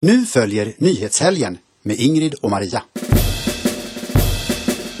Nu följer Nyhetshelgen med Ingrid och Maria.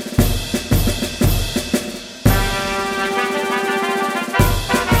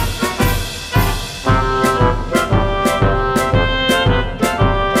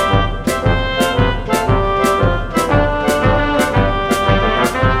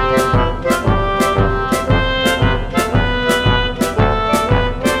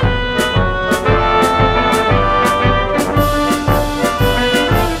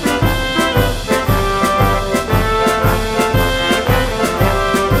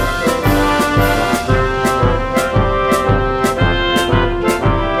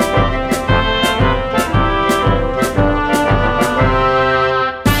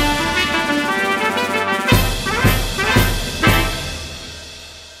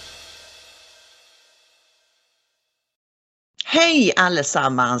 Hej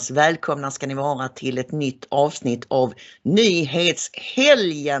allesammans, välkomna ska ni vara till ett nytt avsnitt av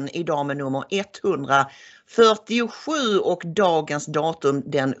Nyhetshelgen, idag med nummer 147 och dagens datum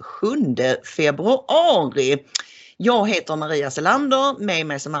den 7 februari. Jag heter Maria Selander, med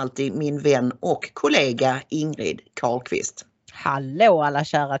mig som alltid min vän och kollega Ingrid Karlqvist. Hallå alla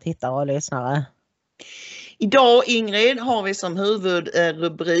kära tittare och lyssnare. Idag, Ingrid, har vi som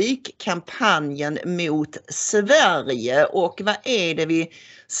huvudrubrik Kampanjen mot Sverige. Och vad är det vi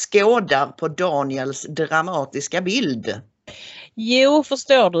skådar på Daniels dramatiska bild? Jo,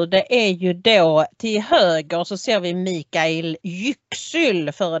 förstår du, det är ju då till höger så ser vi Mikael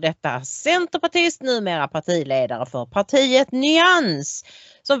Yüksel, före detta centerpartist, numera partiledare för partiet Nyans,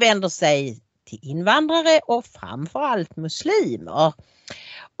 som vänder sig till invandrare och framförallt muslimer.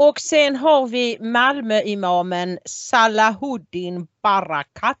 Och sen har vi Malmö-imamen Salahuddin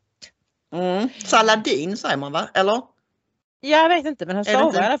Barakat. Saladin säger man, va? Eller? Jag vet inte, men han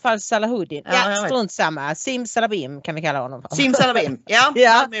stavar i alla fall Salahuddin. Ja, strunt samma. Simsalabim kan vi kalla honom. Simsalabim, ja.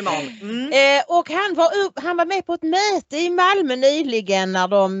 Ja. Malmö-imam. Och han var med på ett möte i Malmö nyligen när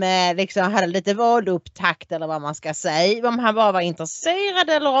de liksom hade lite valupptakt eller vad man ska säga. Om han bara var intresserad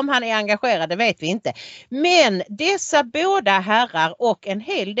eller om han är engagerad, det vet vi inte. Men dessa båda herrar och en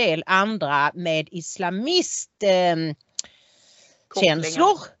hel del andra med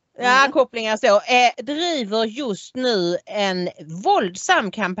känslor. Ja, kopplingar så. Driver just nu en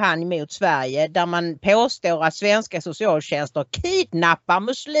våldsam kampanj mot Sverige där man påstår att svenska socialtjänster kidnappar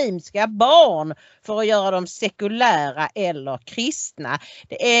muslimska barn för att göra dem sekulära eller kristna.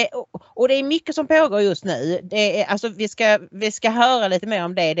 Det är mycket som pågår just nu. Det är, alltså, vi ska höra lite mer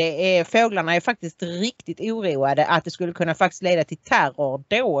om det. Fåglarna är faktiskt riktigt oroade att det skulle kunna faktiskt leda till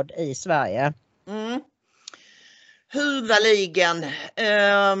terrordåd i Sverige. Huvudligen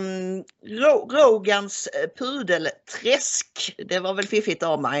Rogans pudelträsk, det var väl fiffigt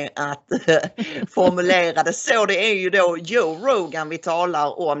av mig att formulera det så. Det är ju då Joe Rogan vi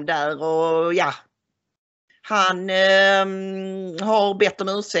talar om där, och ja, han har bett om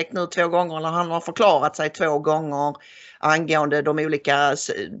ursäkt nu 2 gånger, eller han har förklarat sig 2 gånger angående de olika,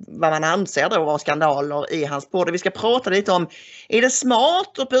 vad man anser då var skandaler i hans podd. Vi ska prata lite om, är det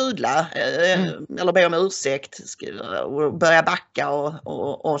smart att pudla eller be om ursäkt och börja backa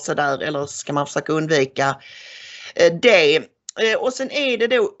och sådär, eller ska man försöka undvika det? Och sen är det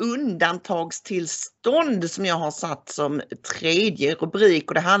då undantagstillstånd som jag har satt som 3:e rubrik,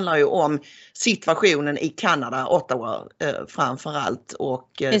 och det handlar ju om situationen i Kanada, Ottawa framförallt.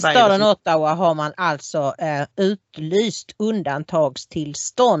 I staden Ottawa har man alltså utlyst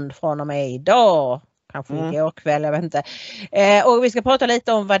undantagstillstånd från och med idag. Kanske igår kväll, jag vet inte. Och vi ska prata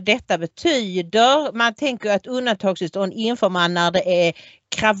lite om vad detta betyder. Man tänker att undantagstillstånd inför man när det är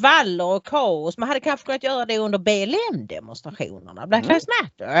kravaller och kaos. Man hade kanske kunnat göra det under BLM-demonstrationerna. Black Lives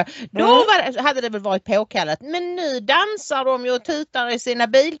Matter. Då hade det väl varit påkallat. Men nu dansar de ju och tutar i sina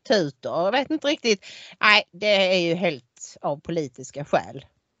biltutor. Jag vet inte riktigt. Nej, det är ju helt av politiska skäl.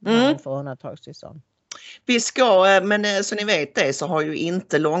 För undantagstillstånd. Vi ska, men så ni vet det, så har ju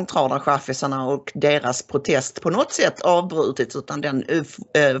inte långtradarchaffisarna och deras protest på något sätt avbrutits, utan den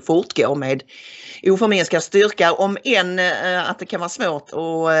fortgår med oförminskad styrka, om än att det kan vara svårt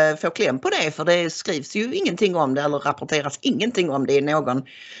att få kläm på det, för det skrivs ju ingenting om det eller rapporteras ingenting om det i någon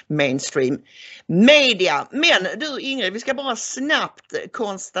mainstream media. Men du Ingrid, vi ska bara snabbt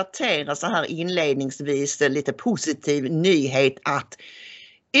konstatera så här inledningsvis lite positiv nyhet att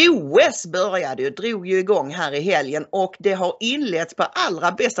OS drog ju igång här i helgen, och det har inletts på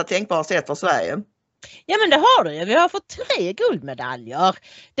allra bästa tänkbara sätt för Sverige. Ja men det har du ju. Vi har fått 3 guldmedaljer.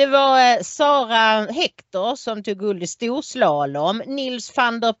 Det var Sara Hector som tog guld i storslalom, Nils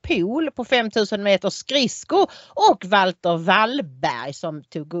van der Poel på 5000 meter skridsko och Walter Wallberg som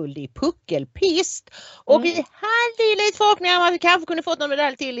tog guld i puckelpist. Och vi hade ju lite förhoppningar om att vi kanske kunde fått någon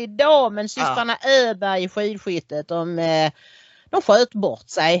medalj till idag, men systrarna Öberg i skidskyttet de sköt bort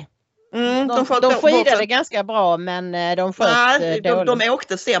sig. De skidade ganska bra, men de sköt dåligt. De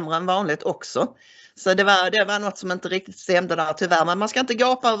åkte sämre än vanligt också. Så det var något som inte riktigt stämde där tyvärr. Men man ska inte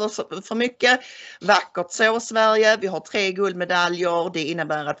gapa över för mycket. Vackert så Sverige. Vi har 3 guldmedaljer. Det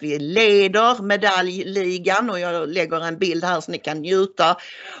innebär att vi leder medaljligan. Och jag lägger en bild här så ni kan njuta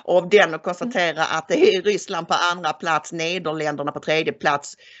av den och konstatera att det är Ryssland på andra plats, Nederländerna på 3:e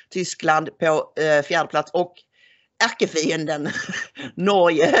plats, Tyskland på 4:e plats och ärkefienden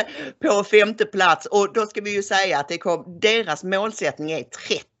Norge på 5:e plats. Och då ska vi ju säga att deras målsättning är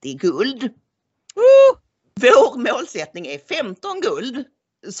 30 guld. Vår målsättning är 15 guld.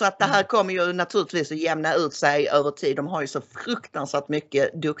 Så att det här kommer ju naturligtvis att jämna ut sig över tid. De har ju så fruktansvärt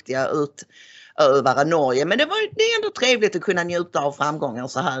mycket duktiga utövare Norge. Men det är ändå trevligt att kunna njuta av framgångar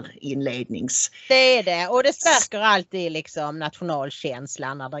så här inlednings. Det är det. Och det stärker alltid liksom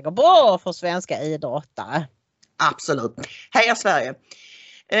nationalkänslan när det går bra för svenska idrottare. Absolut. Heja Sverige!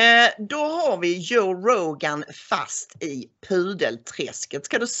 Då har vi Joe Rogan fast i pudelträsket.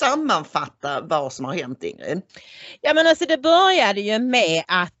 Ska du sammanfatta vad som har hänt, Ingrid? Ja men alltså det började ju med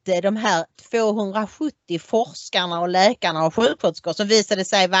att de här 270 forskarna och läkarna och sjuksköterskor som visade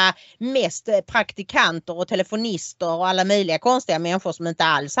sig vara mest praktikanter och telefonister och alla möjliga konstiga människor som inte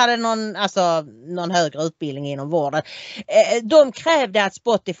alls hade någon högre utbildning inom vården. De krävde att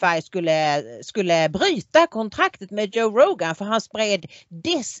Spotify skulle bryta kontraktet med Joe Rogan för han spred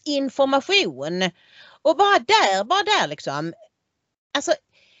desinformation. Och bara där liksom. Alltså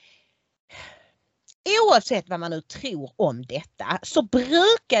oavsett vad man nu tror om detta så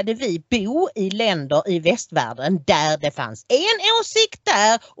brukade vi bo i länder i västvärlden där det fanns en åsikt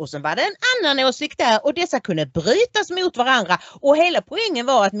där och så var det en annan åsikt där och dessa kunde brytas mot varandra och hela poängen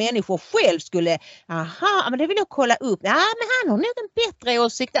var att människor själv skulle men det vill jag kolla upp. Ja, men han har nog en bättre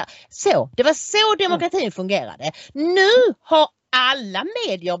åsikt där. Så, det var så demokratin fungerade. Nu har alla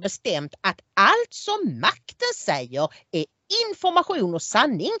medier bestämt att allt som makten säger är information och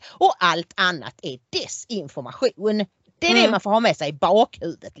sanning och allt annat är desinformation. Det är det man får ha med sig i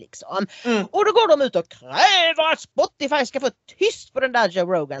bakhuvudet liksom. Och då går de ut och kräver att Spotify ska få tyst på den där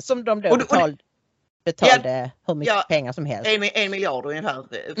Joe Rogan som de då betalade hur mycket pengar som helst. 1 miljard ungefär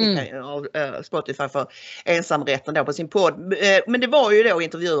av Spotify för ensamrätten då på sin podd. Men det var ju då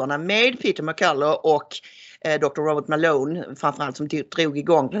intervjuerna med Peter McCullough och Dr. Robert Malone framförallt som drog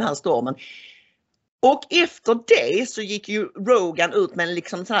igång den här stormen. Och efter det så gick ju Rogan ut med en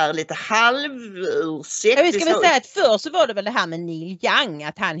liksom så här lite halvursäkt. Ja, vi ska väl säga att förr så var det väl det här med Neil Young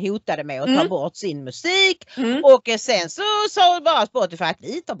att han hotade med att ta bort sin musik och sen så sa bara Spotify att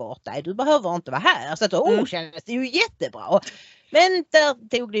vi tar bort dig, du behöver inte vara här. Så att kändes det ju jättebra. Men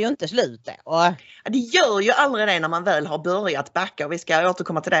där tog det ju inte slut då. Det gör ju aldrig det när man väl har börjat backa och vi ska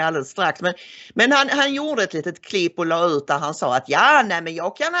återkomma till det alldeles strax. Men han gjorde ett litet klipp och la ut där han sa att men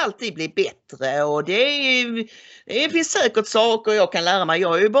jag kan alltid bli bättre och det finns säkert saker jag kan lära mig.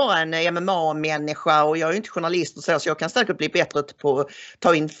 Jag är ju bara en MMA-människa och jag är ju inte journalist och så jag kan säkert bli bättre på att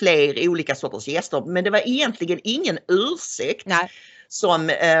ta in fler olika sorters gäster. Men det var egentligen ingen ursäkt. Nej.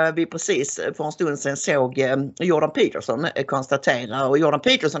 Som vi precis för en stund sedan såg Jordan Peterson konstatera. Och Jordan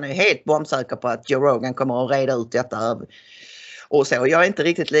Peterson är helt bombsäker på att Joe Rogan kommer att reda ut detta. Och så. Jag är inte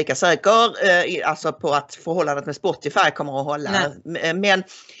riktigt lika säker på att förhållandet med Spotify kommer att hålla.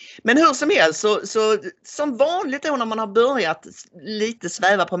 Men hur som helst så som vanligt då när man har börjat lite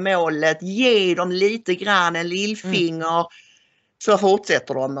sväva på målet, ge dem lite grann en lillfinger. Så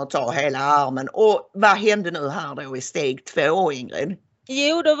fortsätter de att ta hela armen. Och vad hände nu här då i steg 2, Ingrid?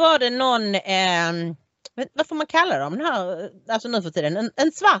 Jo, då var det någon, vad får man kalla dem här, alltså nu för tiden,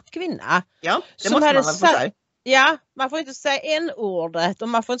 en svart kvinna. Ja, det måste man väl få säga. Ja, man får inte säga n-ordet och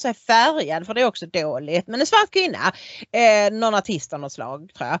man får inte säga färgad för det är också dåligt. Men en svart kvinna, någon artist av något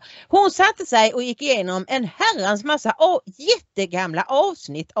slag tror jag. Hon satte sig och gick igenom en herrans massa jättegamla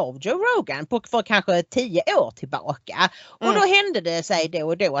avsnitt av Joe Rogan för kanske 10 år tillbaka. Och då hände det sig då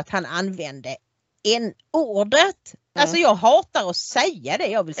och då att han använde n-ordet. Alltså jag hatar att säga det,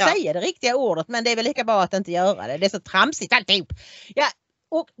 jag vill säga det riktiga ordet men det är väl lika bra att inte göra det. Det är så tramsigt alltihop. Ja,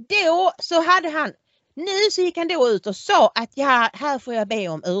 och då så hade han nu så gick han då ut och sa att här får jag be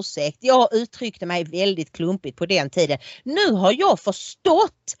om ursäkt. Jag uttryckte mig väldigt klumpigt på den tiden. Nu har jag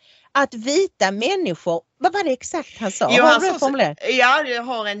förstått att vita människor Vad var det exakt han sa? Ja, Har du formulerat? Ja,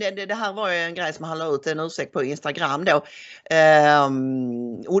 det här var ju en grej som han la ut en ursäkt på Instagram då.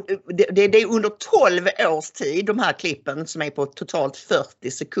 Och det är under 12 års tid, de här klippen som är på totalt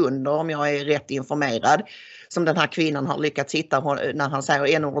 40 sekunder om jag är rätt informerad, som den här kvinnan har lyckats hitta när han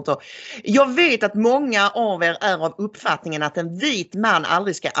säger n-ordet. Jag vet att många av er är av uppfattningen att en vit man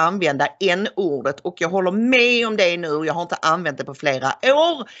aldrig ska använda n-ordet, och jag håller med om det nu. Jag har inte använt det på flera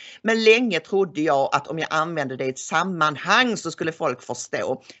år, men länge trodde jag att om jag använde det i ett sammanhang så skulle folk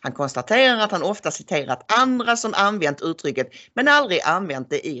förstå. Han konstaterar att han ofta citerat andra som använt uttrycket men aldrig använt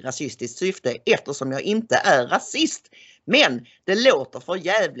det i rasistiskt syfte eftersom jag inte är rasist. Men det låter för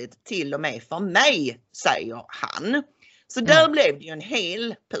jävligt till och med för mig, säger han. Så där blev det ju en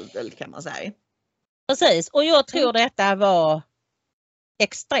hel pudel kan man säga. Precis, och jag tror detta var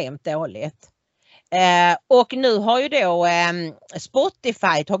extremt dåligt. Och nu har ju då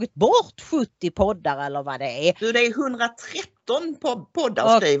Spotify tagit bort 70 poddar eller vad det är. Det är 113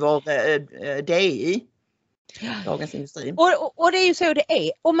 poddar skriver DI. Dagens Industri. Och det är ju så det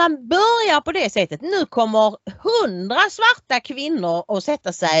är. Och man börjar på det sättet. Nu kommer 100 svarta kvinnor att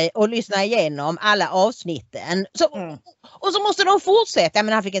sätta sig och lyssna igenom alla avsnitten. Och så måste de fortsätta.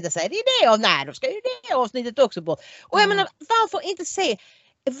 Men han fick inte säga det. Nej, då ska ju det avsnittet också bort. Och jag menar, varför inte se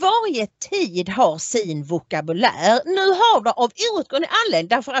varje tid har sin vokabulär. Nu har det av outgrundlig anledning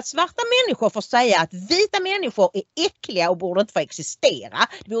därför att svarta människor får säga att vita människor är äckliga och borde inte få existera.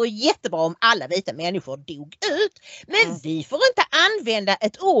 Det vore jättebra om alla vita människor dog ut. Men vi får inte använda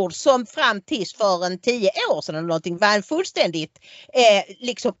ett ord som fram tills för en 10 år sedan eller någonting var en fullständigt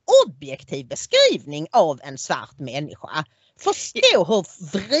liksom objektiv beskrivning av en svart människa. Förstå hur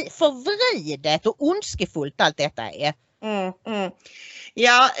förvridet och ondskefullt allt detta är.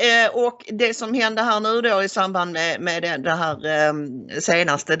 Ja, och det som hände här nu då i samband med det här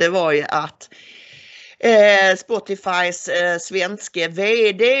senaste, det var ju att Spotifys svenske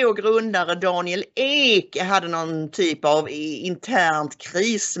vd och grundare Daniel Ek hade någon typ av internt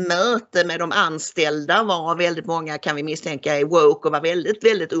krismöte med de anställda, varav väldigt många kan vi misstänka är woke och var väldigt,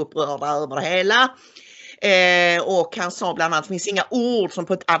 väldigt upprörda över det hela. Och han sa bland annat att det finns inga ord som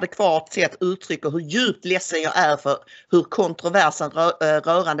på ett adekvat sätt uttrycker hur djupt ledsen jag är för hur kontroversen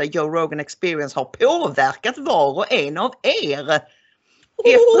rörande Joe Rogan Experience har påverkat var och en av er.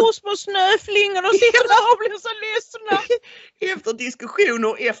 Små snöflingor och sitter där och blir så ledsna. Efter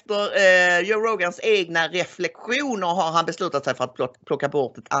diskussioner efter Joe Rogans egna reflektioner har han beslutat sig för att plocka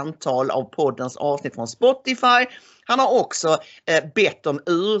bort ett antal av poddens avsnitt från Spotify. Han har också bett om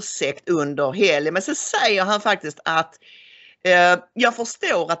ursäkt under helgen, men så säger han faktiskt att jag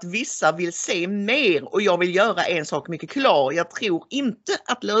förstår att vissa vill se mer och jag vill göra en sak mycket klar. Jag tror inte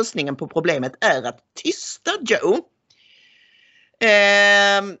att lösningen på problemet är att tysta Joe.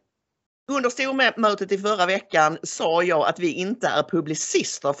 Under stormötet i förra veckan sa jag att vi inte är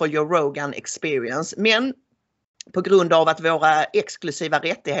publicister för Joe Rogan Experience, men på grund av att våra exklusiva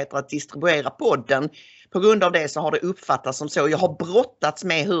rättigheter att distribuera podden, på grund av det så har det uppfattats som så. Jag har brottats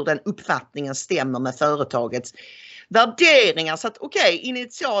med hur den uppfattningen stämmer med företagets värderingar. Så att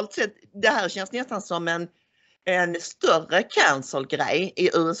initialt sett, det här känns nästan som en större cancel-grej i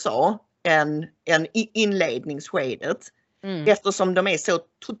USA än inledningsskedet. Eftersom de är så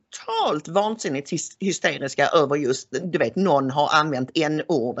totalt vansinnigt hysteriska över just, du vet, någon har använt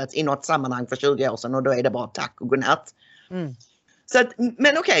n-ordet i något sammanhang för 20 år sedan och då är det bara tack och godnatt. Så att,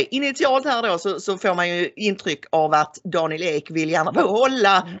 men initialt här då så får man ju intryck av att Daniel Ek vill gärna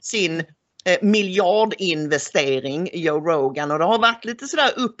behålla sin miljardinvestering i Joe Rogan, och det har varit lite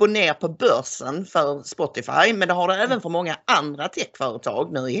sådär upp och ner på börsen för Spotify, men det har det även för många andra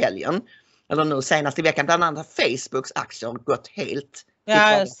techföretag nu i helgen. Eller nu senast i veckan, bland annat Facebooks aktier gått helt.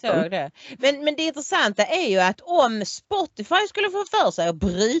 Ja, jag såg det. Men det intressanta är ju att om Spotify skulle få för sig att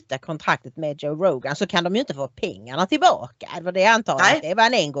bryta kontraktet med Joe Rogan så kan de ju inte få pengarna tillbaka. Det var det jag antar att det var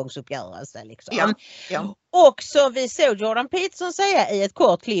en engångsuppgörelse. Liksom. Ja. Och så vi såg Jordan Peterson säga i ett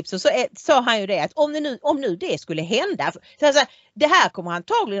kort klipp så sa han ju det att om nu det skulle hända, så alltså, det här kommer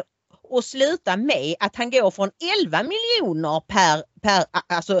antagligen att sluta med att han går från 11 miljoner per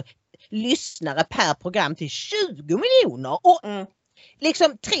alltså lyssnare per program till 20 miljoner och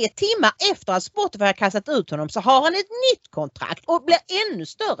liksom 3 timmar efter att Spotify har kastat ut honom så har han ett nytt kontrakt och blir ännu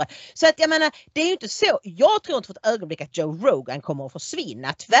större. Så att jag menar, det är ju inte så, jag tror inte för ett ögonblick att Joe Rogan kommer att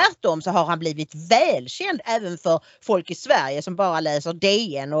försvinna. Tvärtom så har han blivit välkänd även för folk i Sverige som bara läser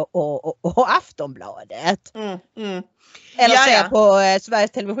DN och Aftonbladet. Eller ser på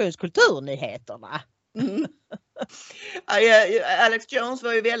Sveriges Televisions kulturnyheterna. Alex Jones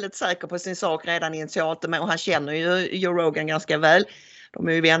var ju väldigt säker på sin sak redan initialt, och han känner ju Joe Rogan ganska väl. De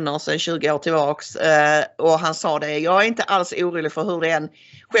är ju vänner sedan 20 år tillbaks. Och han sa det, jag är inte alls orolig för hur det är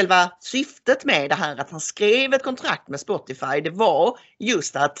själva syftet med det här att han skrev ett kontrakt med Spotify. Det var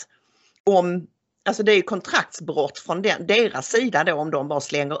just att alltså det är kontraktsbrott från deras sida då om de bara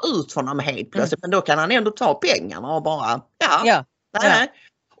slänger ut honom helt plötsligt. Men då kan han ändå ta pengarna och bara, nej.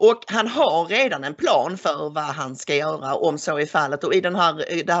 Och han har redan en plan för vad han ska göra om så är fallet. Och i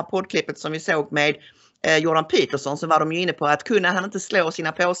det här poddklippet som vi såg med Jordan Peterson så var de ju inne på att kunde han inte slå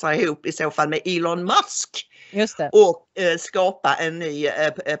sina påsar ihop i så fall med Elon Musk. Just det. Och skapa en ny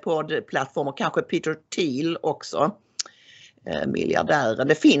poddplattform och kanske Peter Thiel också. Miljardären.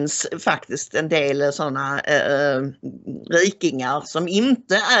 Det finns faktiskt en del sådana rikingar som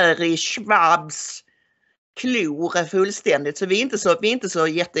inte är i Schwabs klor fullständigt. Så vi är inte så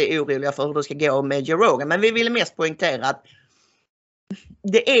jätteoroliga för hur det ska gå med Joe Rogan. Men vi ville mest poängtera att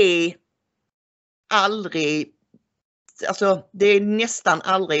det är nästan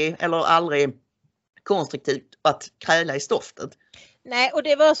aldrig konstruktivt att kräla i stoftet. Nej, och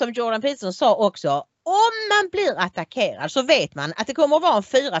det var som Jordan Peterson sa också. Om man blir attackerad så vet man att det kommer att vara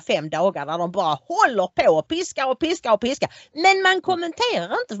 4-5 dagar där de bara håller på och piskar. Men man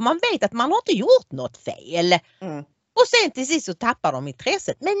kommenterar inte för man vet att man har inte gjort något fel. Och sen till sist så tappar de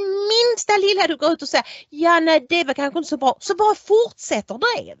intresset. Men minsta lilla du går ut och säger ja nej det var kanske inte så bra. Så bara fortsätter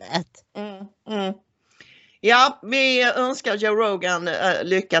drevet. Ja, vi önskar Joe Rogan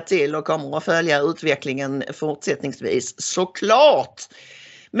lycka till och kommer att följa utvecklingen fortsättningsvis såklart.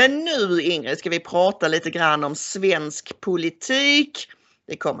 Men nu Ingrid ska vi prata lite grann om svensk politik.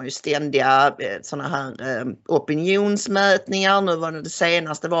 Det kommer ju ständiga såna här opinionsmätningar. Nu var det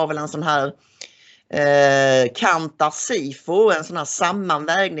senaste var väl en sån här Kantar Sifo, en sån här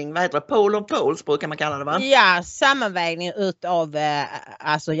sammanvägning, vad heter det? Poll of polls brukar man kalla det va? Ja, sammanvägning utav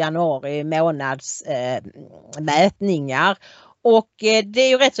alltså januari månads mätningar. Och det är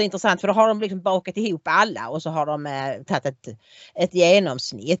ju rätt så intressant för då har de liksom bakat ihop alla och så har de tagit ett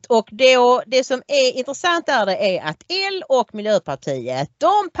genomsnitt. Och det som är intressant är att L och Miljöpartiet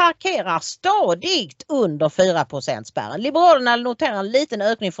de parkerar stadigt under 4%-spärren. Liberalerna noterar en liten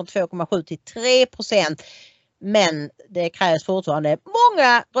ökning från 2,7 till 3%. Men det krävs fortfarande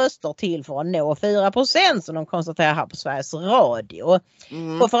många röster till för att nå 4% som de konstaterar här på Sveriges Radio.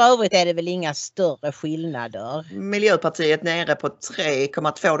 Och för övrigt är det väl inga större skillnader. Miljöpartiet nere på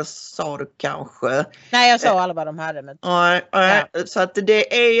 3,2, det sa du kanske. Nej, jag sa alla vad de hade. Men... Så att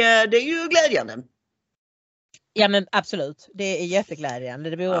det är ju glädjande. Ja men absolut, det är jätteglädjande.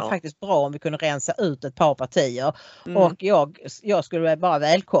 Det vore faktiskt bra om vi kunde rensa ut ett par partier. Och jag skulle bara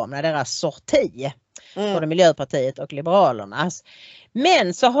välkomna deras sorti. Både Miljöpartiet och Liberalernas.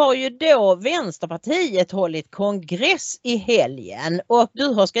 Men så har ju då Vänsterpartiet hållit kongress i helgen och du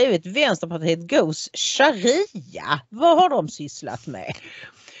har skrivit Vänsterpartiet goes sharia. Vad har de sysslat med?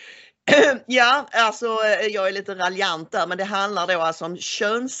 Ja, alltså jag är lite raljant där men det handlar då alltså om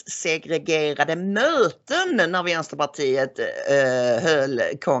könssegregerade möten när Vänsterpartiet höll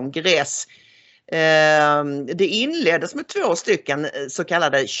kongress. Det inleddes med 2 stycken så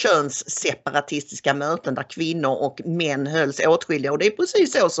kallade könsseparatistiska möten där kvinnor och män hölls åtskilliga och det är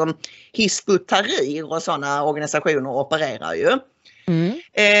precis så som Hizb ut-Tahrir och sådana organisationer opererar ju.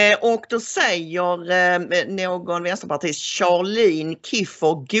 Och då säger någon vänsterpartist Charlene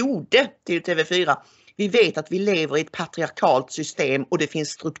Kiffer Gode till TV4: vi vet att vi lever i ett patriarkalt system och det finns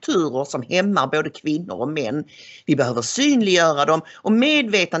strukturer som hämmar både kvinnor och män. Vi behöver synliggöra dem och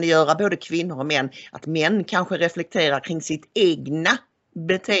medvetandegöra både kvinnor och män att män kanske reflekterar kring sitt egna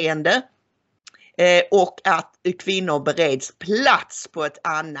beteende och att kvinnor bereds plats på ett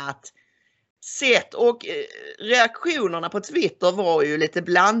annat sätt. Och reaktionerna på Twitter var ju lite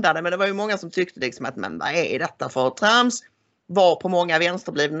blandade men det var ju många som tyckte liksom att men vad är detta för trams? Var på många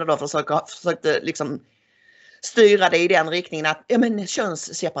vänsterblivna då försökte liksom styra det i den riktningen att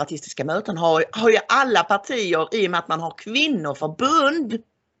könsseparatistiska möten har ju alla partier i och med att man har kvinnoförbund.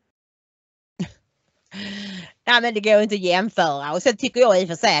 Ja men det går inte att jämföra och sen tycker jag i och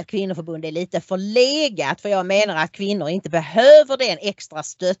för sig att kvinnoförbund är lite förlegat för jag menar att kvinnor inte behöver den extra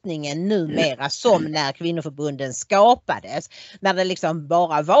stöttningen numera som när kvinnoförbunden skapades. När det liksom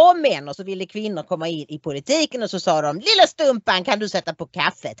bara var män och så ville kvinnor komma in i politiken och så sa de lilla stumpan kan du sätta på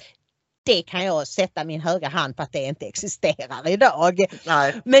kaffet. Det kan jag sätta min högra hand på att det inte existerar idag.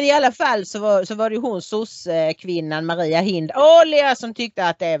 Nej. Men i alla fall så var det hon kvinnan Maria Hind Alia som tyckte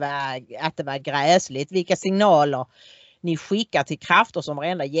att det var gräsligt. Vilka signaler ni skickar till krafter som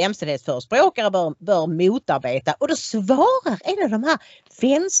varenda jämställdhetsförespråkare bör motarbeta. Och då svarar en av de här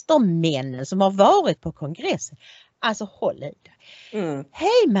vänstermännen som har varit på kongressen Alltså håll i det.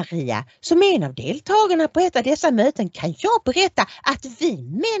 Hej Maria, som en av deltagarna på ett av dessa möten kan jag berätta att vi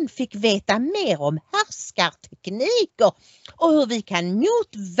män fick veta mer om härskartekniker och hur vi kan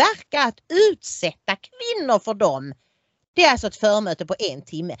motverka att utsätta kvinnor för dem. Det är alltså ett förmöte på 1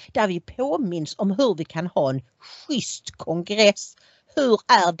 timme där vi påminns om hur vi kan ha en schysst kongress. Hur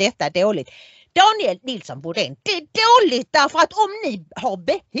är detta dåligt? Daniel Nilsson Bodén, det är dåligt därför att om ni har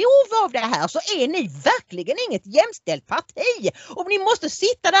behov av det här så är ni verkligen inget jämställt parti. Och ni måste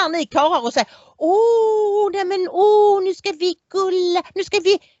sitta där ni karlar och säga nu ska vi gulla, nu ska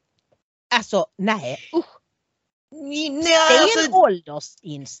vi... Alltså nej, usch. Det är en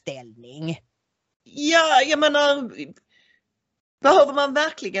åldersinställning. Ja, jag menar, behöver man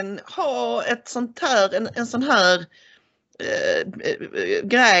verkligen ha ett sånt här, en sån här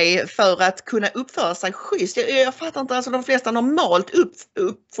grej för att kunna uppföra sig schysst? Jag fattar inte, alltså de flesta normalt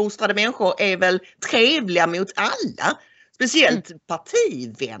uppfostrade människor är väl trevliga mot alla, speciellt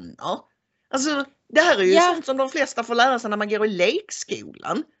partivänner. Alltså det här är ju sånt som de flesta får lära sig när man går i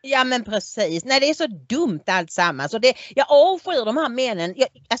lekskolan. Ja men precis, nej det är så dumt alltsammans. Jag avskyr de här männen,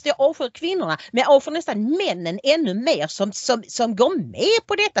 jag avskyr kvinnorna, men jag avskyr nästan männen ännu mer som går med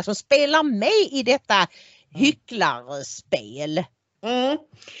på detta, som spelar med i detta hycklarspel.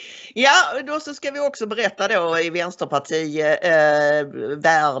 Ja, då så ska vi också berätta då i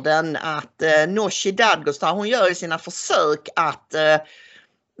vänsterpartivärlden att Nooshi Dadgostar, hon gör ju sina försök att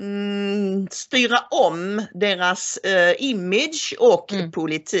styra om deras image och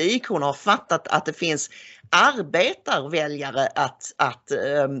politik. Hon har fattat att det finns arbetarväljare att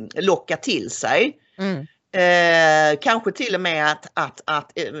locka till sig. Kanske till och med att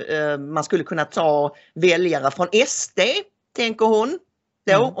man skulle kunna ta väljare från SD, tänker hon.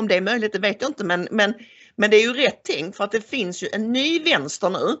 Då, om det är möjligt, det vet jag inte. Men det är ju rätt tänkt, för att det finns ju en ny vänster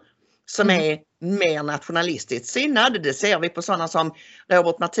nu som är mer nationalistiskt sinnad. Det ser vi på sådana som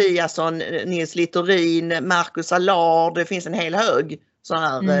Robert Mattiasson, Nils Littorin, Marcus Allard. Det finns en hel hög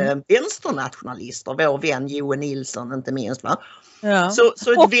sådana här vänsternationalister. Vår vän Johan Nilsson inte minst, va? Ja.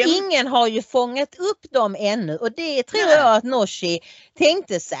 Och ingen har ju fångat upp dem ännu, och det tror jag att Nooshi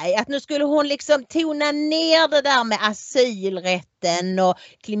tänkte sig, att nu skulle hon liksom tona ner det där med asylrätten och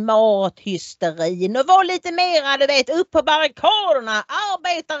klimathysterin och vara lite mera, du vet, upp på barrikaderna,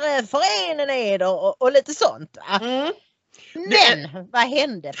 arbetare, förenen eder och lite sånt, va? Men vad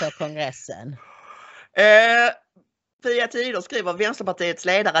hände på kongressen? Fria Tider skriver: Vänsterpartiets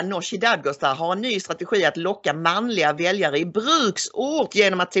ledare Nooshi Dadgostar har en ny strategi att locka manliga väljare i bruksort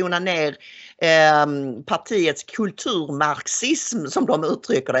genom att tona ner partiets kulturmarxism, som de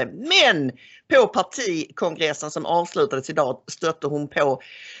uttrycker det. Men på partikongressen som avslutades idag stötte hon på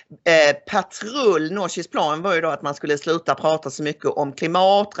patrull. Nooshis plan var ju då att man skulle sluta prata så mycket om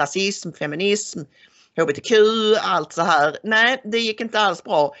klimat, rasism, feminism, hbtq, allt så här. Nej, det gick inte alls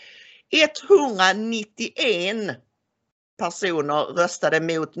bra. 191 personer röstade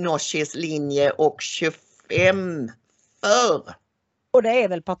mot Nooshis linje och 25 för. Och det är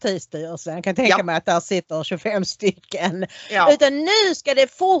väl partistyrelsen. Jag kan tänka mig att där sitter 25 stycken. Ja. Utan nu ska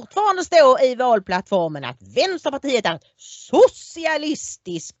det fortfarande stå i valplattformen att Vänsterpartiet är ett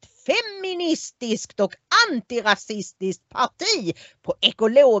socialistiskt, feministiskt och antirasistiskt parti på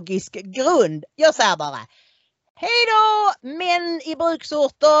ekologisk grund. Jag säger bara: hej då, män i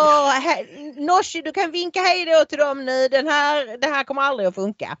bruksorter. Nooshi, du kan vinka hej då till dem nu. Det här kommer aldrig att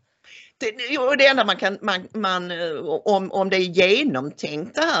funka. Det enda man om det är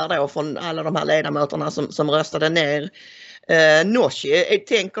genomtänkt det här då från alla de här ledamöterna som röstade ner Nooshi,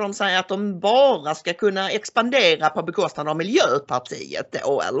 tänker de sig att de bara ska kunna expandera på bekostnad av Miljöpartiet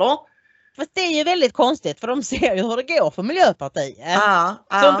då, eller? För det är ju väldigt konstigt, för de ser ju hur det går för Miljöpartiet.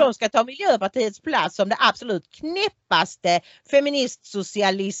 Så om de ska ta Miljöpartiets plats som det absolut knäppaste feminist,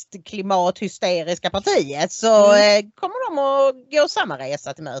 socialist, klimathysteriska partiet, så kommer de att gå samma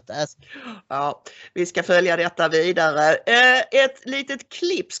resa till mötes. Ja, vi ska följa detta vidare. Ett litet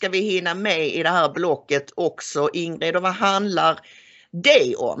klipp ska vi hinna med i det här blocket också, Ingrid. Och vad handlar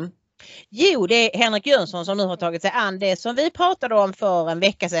det om? Jo, det är Henrik Jönsson som nu har tagit sig an det som vi pratade om för en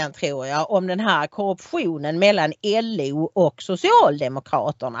vecka sedan, tror jag, om den här korruptionen mellan LO och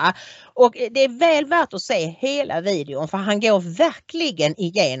Socialdemokraterna. Och det är väl värt att se hela videon, för han går verkligen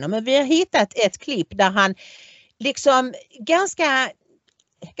igenom. Men vi har hittat ett klipp där han liksom ganska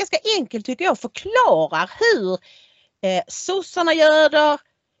enkelt, tycker jag, förklarar hur sossarna göder,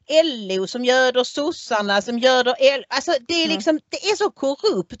 LO som göder sossarna, som göder alltså det är liksom, det är så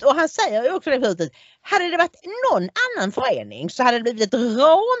korrupt. Och han säger ju också det, hade det varit någon annan förening så hade det blivit ett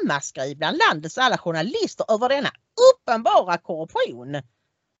ramaskri bland landets alla journalister över denna uppenbara korruption.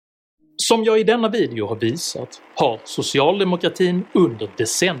 Som jag i denna video har visat har socialdemokratin under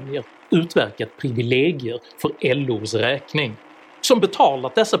decennier utverkat privilegier för LOs räkning, som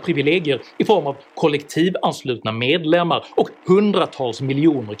betalat dessa privilegier i form av kollektivanslutna medlemmar och hundratals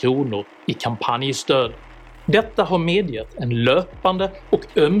miljoner kronor i kampanjstöd. Detta har medgett en löpande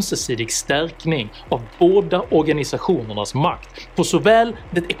och ömsesidig stärkning av båda organisationernas makt på såväl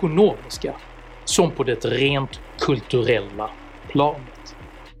det ekonomiska som på det rent kulturella planet.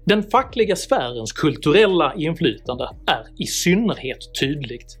 Den fackliga sfärens kulturella inflytande är i synnerhet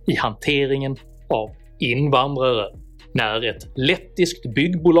tydligt i hanteringen av invandrare. När ett lettiskt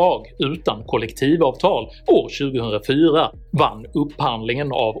byggbolag utan kollektivavtal år 2004 vann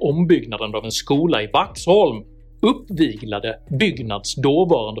upphandlingen av ombyggnaden av en skola i Vaxholm uppviglade Byggnads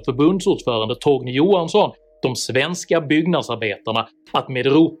dåvarande förbundsordförande Torgny Johansson de svenska byggnadsarbetarna att med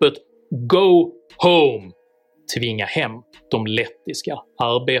ropet “Go home” tvinga hem de lettiska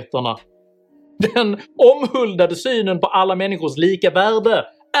arbetarna. Den omhuldade synen på alla människors lika värde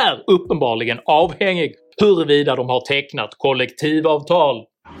är uppenbarligen avhängig huruvida de har tecknat kollektivavtal.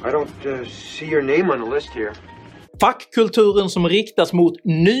 I don't see your name on the list here. Fackkulturen som riktas mot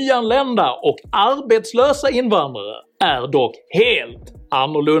nyanlända och arbetslösa invandrare är dock helt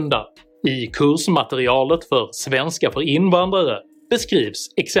annorlunda. I kursmaterialet för svenska för invandrare beskrivs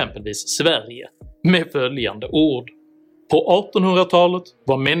exempelvis Sverige med följande ord. På 1800-talet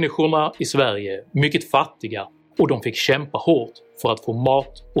var människorna i Sverige mycket fattiga och de fick kämpa hårt för att få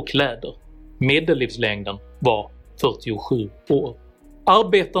mat och kläder. Medellivslängden var 47 år.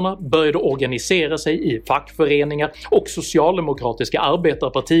 Arbetarna började organisera sig i fackföreningar och Socialdemokratiska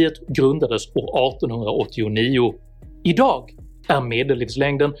arbetarpartiet grundades år 1889. Idag är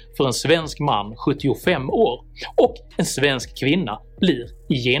medellivslängden för en svensk man 75 år och en svensk kvinna blir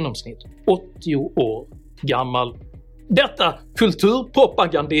i genomsnitt 80 år gammal. Detta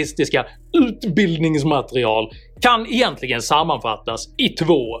kulturpropagandistiska utbildningsmaterial kan egentligen sammanfattas i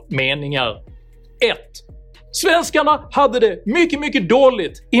två meningar. 1. Svenskarna hade det mycket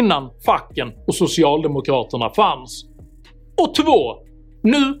dåligt innan facken och Socialdemokraterna fanns. Och 2.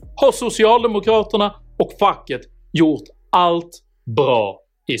 Nu har Socialdemokraterna och facket gjort allt bra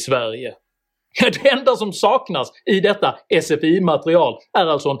i Sverige. Det enda som saknas i detta SFI-material är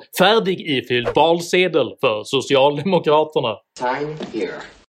alltså en färdigifylld valsedel för Socialdemokraterna. Sign here.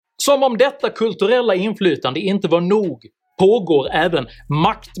 Som om detta kulturella inflytande inte var nog pågår även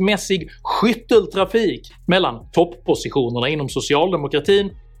maktmässig skytteltrafik mellan topppositionerna inom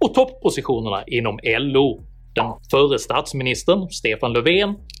socialdemokratin och topppositionerna inom LO. Den förre statsministern Stefan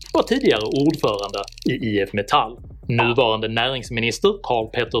Löfven var tidigare ordförande i IF Metall. Nuvarande näringsminister Karl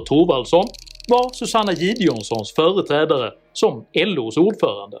Petter Thorwaldsson var Susanna Gideonssons företrädare som LOs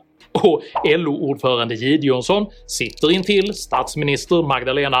ordförande. Och LO-ordförande Gideonsson sitter intill statsminister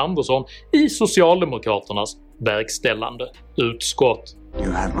Magdalena Andersson i Socialdemokraternas verkställande utskott.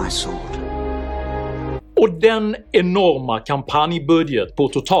 You have my sword. Och den enorma kampanjbudget på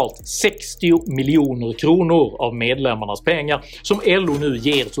totalt 60 miljoner kronor av medlemmarnas pengar som LO nu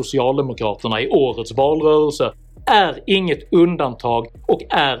ger Socialdemokraterna i årets valrörelse är inget undantag och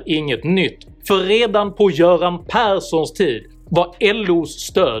är inget nytt, för redan på Göran Perssons tid var LOs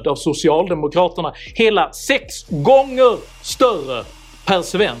stöd av Socialdemokraterna hela 6 gånger större per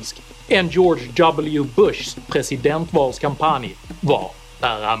svensk än George W. Bushs presidentvalskampanj var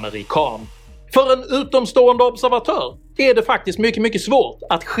per amerikan. För en utomstående observatör är det faktiskt mycket svårt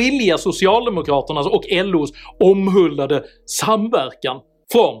att skilja Socialdemokraternas och LOs omhuldade samverkan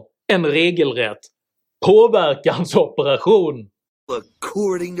från en regelrätt påverkansoperation.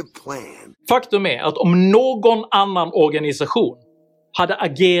 According to plan. Faktum är att om någon annan organisation hade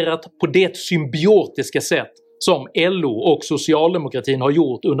agerat på det symbiotiska sätt som LO och socialdemokratin har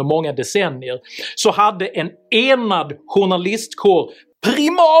gjort under många decennier, så hade en enad journalistkår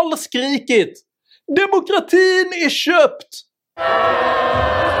primalskrikit “Demokratin är köpt!”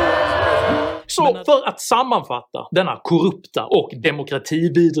 Så för att sammanfatta denna korrupta och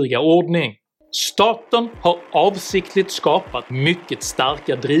demokratividriga ordning: staten har avsiktligt skapat mycket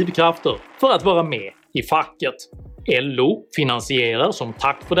starka drivkrafter för att vara med i facket. LO finansierar som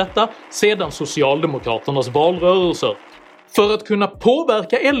tack för detta sedan Socialdemokraternas valrörelser. För att kunna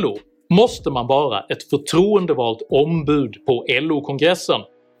påverka LO måste man vara ett förtroendevalt ombud på LO-kongressen,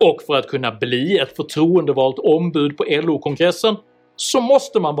 och för att kunna bli ett förtroendevalt ombud på LO-kongressen så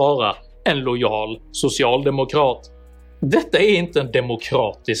måste man vara en lojal socialdemokrat. Detta är inte en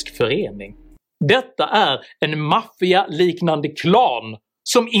demokratisk förening. Detta är en maffia-liknande klan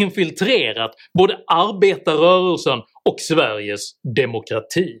som infiltrerat både arbetarrörelsen och Sveriges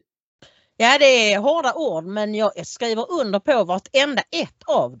demokrati. Ja, det är hårda ord, men jag skriver under på vartenda ett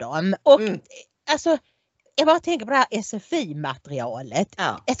av dem. Och alltså, jag bara tänker på det här SFI-materialet.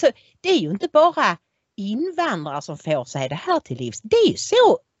 Ja. Alltså, det är ju inte bara invandrare som får sig det här till livs. Det är ju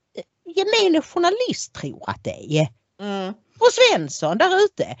så gemene journalist tror att det är. Och Svensson där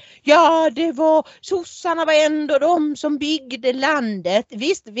ute. Ja, det var sossarna var ändå de som byggde landet.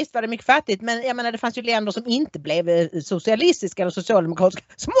 Visst var det mycket fattigt, men jag menar det fanns ju länder som inte blev socialistiska eller socialdemokratiska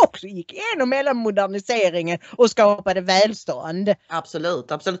som också gick igenom hela moderniseringen och skapade välstånd.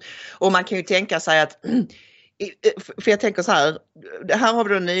 Absolut. Och man kan ju tänka sig att för jag tänker så här har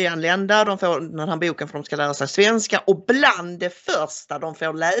vi då nyanlända, de får den här boken för de ska lära sig svenska och bland det första de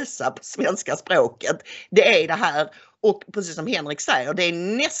får läsa på svenska språket, det är det här. Och precis som Henrik säger, det är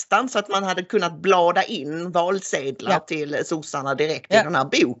nästan så att man hade kunnat blada in valsedlar till sossarna direkt i den här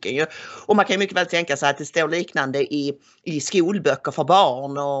boken. Ju. Och man kan ju mycket väl tänka sig att det står liknande i skolböcker för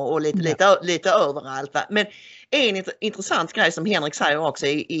barn och lite överallt. Va? Men en intressant grej som Henrik säger också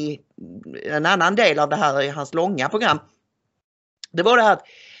i en annan del av det här i hans långa program, det var det här att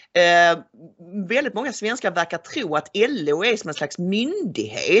väldigt många svenskar verkar tro att LO är som en slags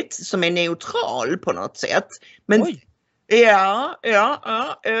myndighet som är neutral på något sätt. Men ja,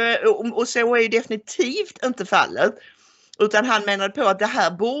 och så är definitivt inte fallet. Utan han menade på att det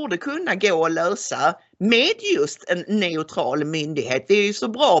här borde kunna gå att lösa med just en neutral myndighet. Vi är ju så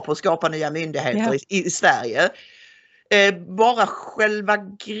bra på att skapa nya myndigheter i Sverige. Bara själva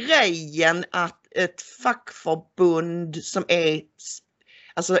grejen att ett fackförbund som är,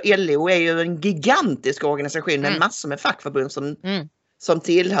 alltså LO är ju en gigantisk organisation med massor med fackförbund som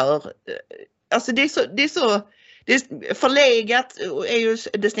tillhör, alltså det är så förlegat är ju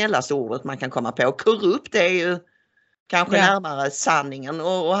det snällaste ordet man kan komma på. Korrupt är ju kanske närmare sanningen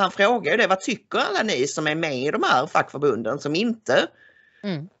och han frågar ju det, vad tycker alla ni som är med i de här fackförbunden som inte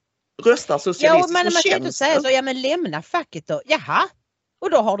röstar socialistiskt? Ja, men man kan inte säga så, men lämna facket då. Jaha. Och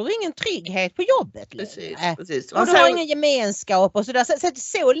då har du ingen trygghet på jobbet. Precis. Och du har ingen gemenskap och sådär.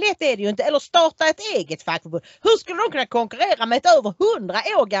 Så lätt är det ju inte. Eller starta ett eget fackförbund. Hur skulle de kunna konkurrera med ett över 100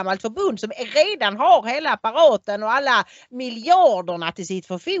 år gammalt förbund som redan har hela apparaten och alla miljarderna till sitt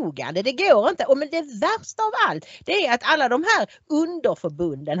förfogande? Det går inte. Men det värsta av allt, det är att alla de här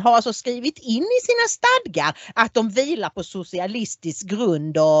underförbunden har alltså skrivit in i sina stadgar att de vilar på socialistisk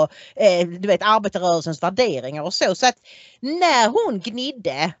grund och arbetarrörelsens värderingar och så. Så att när hon gnidde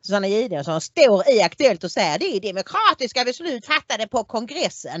Susanna Gideonsson står i Aktuellt och säger det är demokratiska beslut fattade på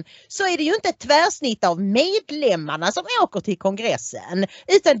kongressen, så är det ju inte ett tvärsnitt av medlemmarna som åker till kongressen,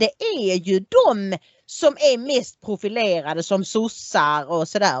 utan det är ju de som är mest profilerade som sossar och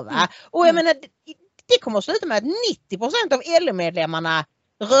sådär va. Och jag menar det kommer att sluta med att 90% av LO-medlemmarna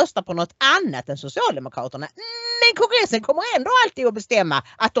röstar på något annat än Socialdemokraterna. Men kongressen kommer ändå alltid att bestämma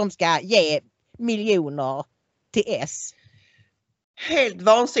att de ska ge miljoner till S. Helt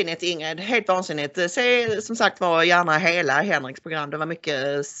vansinnigt Ingrid, helt vansinnigt. Se som sagt var gärna hela Henriks program. Det var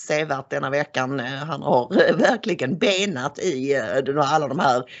mycket sevärt denna veckan. Han har verkligen benat i alla de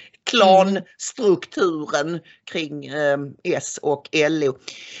här klanstrukturen kring S och LO.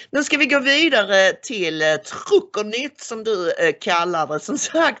 Nu ska vi gå vidare till Truckernytt som du kallar det. Som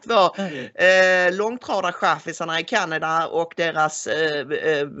sagt var långtradarchaffisarna i Kanada och deras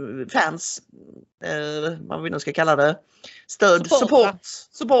fans, vad vi nu ska kalla det,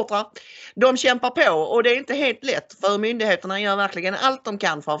 supportrar. De kämpar på och det är inte helt lätt för myndigheterna gör verkligen allt de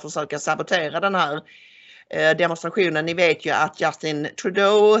kan för att försöka sabotera den här demonstrationen. Ni vet ju att Justin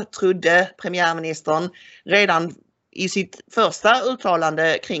Trudeau, premiärministern, redan i sitt första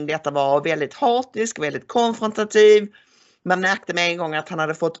uttalande kring detta var väldigt hatisk, väldigt konfrontativ. Man märkte med en gång att han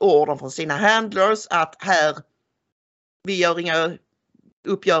hade fått order från sina handlers att vi gör inga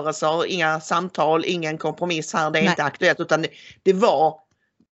uppgörelser, inga samtal, ingen kompromiss här, det är inte aktuellt, utan det var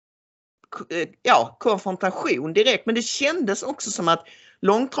konfrontation direkt, men det kändes också som att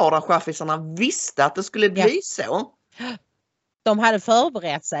långtradarchaffisarna visste att det skulle bli så. De hade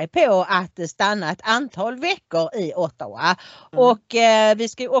förberett sig på att stanna ett antal veckor i Ottawa. Och vi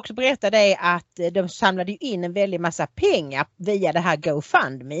ska ju också berätta det att de samlade in en väldig massa pengar via det här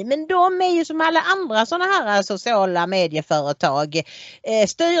GoFundMe. Men de är ju som alla andra sådana här sociala medieföretag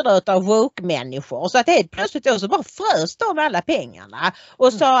styrda av woke-människor. Så att helt plötsligt då så bara frös de alla pengarna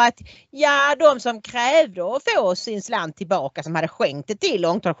och sa att de som krävde att få sin slant tillbaka som hade skänkt det till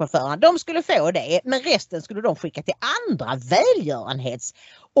långtradschaufförerna, de skulle få det, men resten skulle de skicka till andra välgörenhets.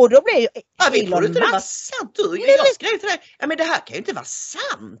 Och då blev ju vi trodde inte det var sant. Jag skrev till dig, men det här kan ju inte vara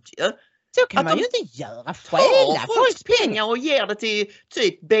sant ju. Så kan man ju inte göra. Stjäla folks pengar och ger det till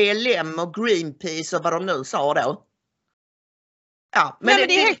typ BLM och Greenpeace och vad de nu sa då. Ja, men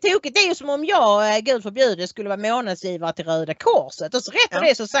det är helt tokigt. Det är ju som om jag, gud förbjude, skulle vara månadsgivare till Röda Korset. Och så rätt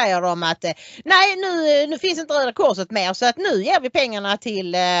det så säger de att nej, nu finns inte Röda Korset mer, så att nu ger vi pengarna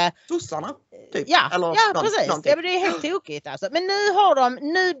till sossarna. Typ. Ja, precis. Ja, men det är helt tokigt alltså. Men nu har de,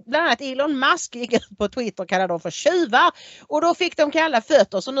 bland annat Elon Musk gick ut på Twitter och kallade dem för tjuvar. Och då fick de kalla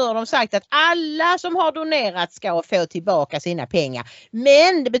fötter, så nu har de sagt att alla som har donerat ska få tillbaka sina pengar.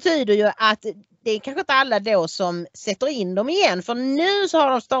 Men det betyder ju att det är kanske inte alla då som sätter in dem igen. För nu så har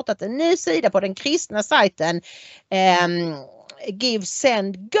de startat en ny sida på den kristna sajten Give,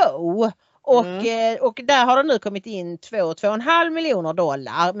 Send, Go. Och där har det nu kommit in 2,5 miljoner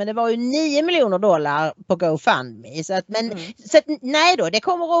dollar. Men det var ju 9 miljoner dollar på GoFundMe. Så att, så att, nej då, det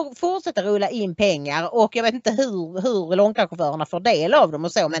kommer att fortsätta rulla in pengar. Och jag vet inte hur långtradschaufförerna får del av dem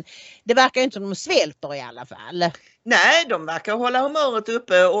och så. Men det verkar ju inte som de svälter i alla fall. Nej, de verkar hålla humöret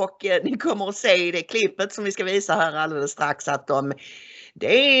uppe, och ni kommer att se i det klippet som vi ska visa här alldeles strax att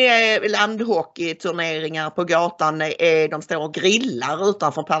det är landhockeyturneringar på gatan, de står och grillar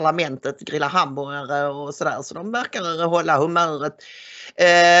utanför parlamentet, grillar hamburgare och sådär, så de verkar hålla humöret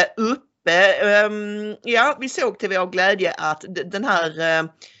uppe. Ja, vi såg till vår glädje att den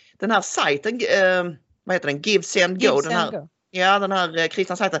här sajten, vad heter den? Give, Send, Go. Ja, den här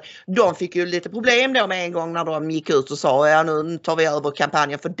kristna sajten, de fick ju lite problem då med en gång när de gick ut och sa nu tar vi över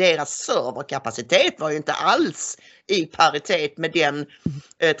kampanjen, för deras serverkapacitet var ju inte alls i paritet med den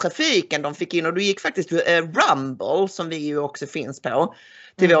trafiken de fick in, och då gick faktiskt Rumble, som vi ju också finns på,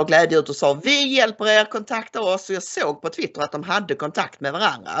 till vår glädje ut och sa vi hjälper er, kontakta oss. Och jag såg på Twitter att de hade kontakt med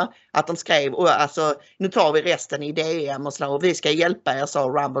varandra, att de skrev alltså nu tar vi resten i DM och slår, vi ska hjälpa er, sa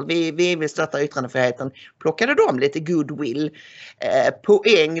Rumble, vi vill stötta yttrandefriheten. Plockade de lite goodwill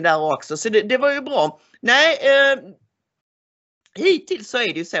poäng där också, så det var ju bra. Nej, hittills så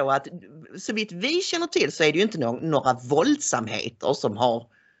är det ju så att så vitt vi känner till så är det ju inte några våldsamheter som har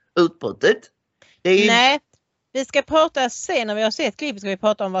utbrutit. Det är ju... Nej. Vi ska prata sen, när vi har sett klippet ska vi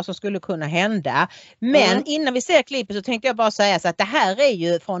prata om vad som skulle kunna hända. Men innan vi ser klippet så tänkte jag bara säga så att det här är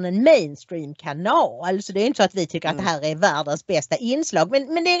ju från en mainstream-kanal. Så det är inte så att vi tycker att det här är världens bästa inslag.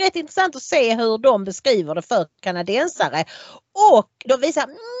 Men det är rätt intressant att se hur de beskriver det för kanadensare. Och de visar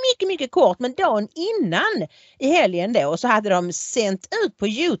mycket kort, men dagen innan i helgen då så hade de sänt ut på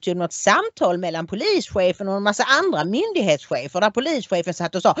YouTube något samtal mellan polischefen och en massa andra myndighetschefer, där polischefen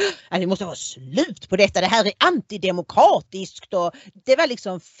satt och sa att vi måste ha slut på detta, det här är antidemokratiskt, och det var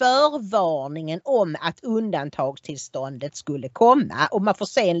liksom förvarningen om att undantagstillståndet skulle komma, och man får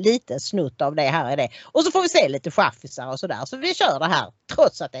se en liten snutt av det här i det. Och så får vi se lite chaffisar och sådär, så vi kör det här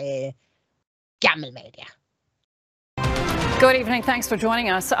trots att det är gammelmedia. Good evening. Thanks for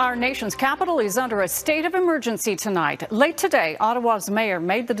joining us. Our nation's capital is under a state of emergency tonight. Late today, Ottawa's mayor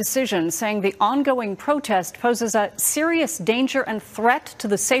made the decision, saying the ongoing protest poses a serious danger and threat to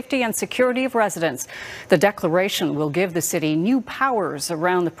the safety and security of residents. The declaration will give the city new powers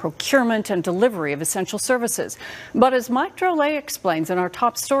around the procurement and delivery of essential services. But as Mike Drolet explains in our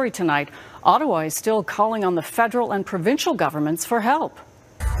top story tonight, Ottawa is still calling on the federal and provincial governments for help.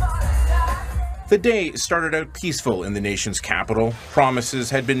 The day started out peaceful in the nation's capital. Promises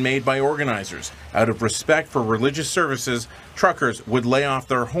had been made by organizers. Out of respect for religious services, truckers would lay off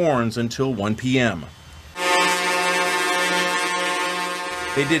their horns until 1 p.m.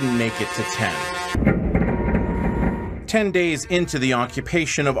 They didn't make it to 10. 10 days into the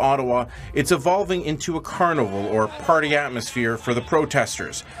occupation of Ottawa, it's evolving into a carnival or party atmosphere for the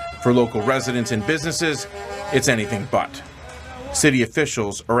protesters. For local residents and businesses, it's anything but. City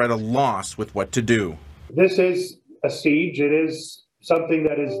officials are at a loss with what to do. This is a siege. It is something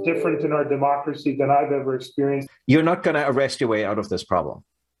that is different in our democracy than I've ever experienced. You're not going to arrest your way out of this problem.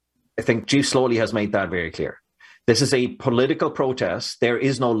 I think Chief Slowly has made that very clear. This is a political protest. There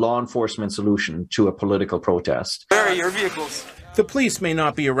is no law enforcement solution to a political protest. Where are your vehicles? The police may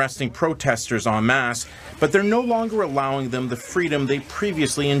not be arresting protesters en masse, but they're no longer allowing them the freedom they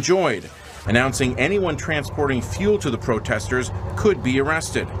previously enjoyed, announcing anyone transporting fuel to the protesters could be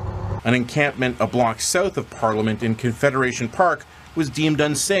arrested. An encampment a block south of Parliament in Confederation Park was deemed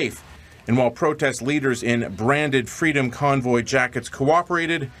unsafe, and while protest leaders in branded Freedom Convoy jackets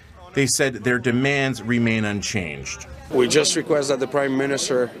cooperated, they said their demands remain unchanged. We just request that the Prime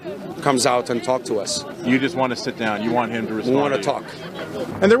Minister comes out and talk to us. You just want to sit down, you want him to respond? We want to talk.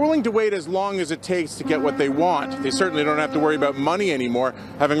 And they're willing to wait as long as it takes to get what they want. They certainly don't have to worry about money anymore,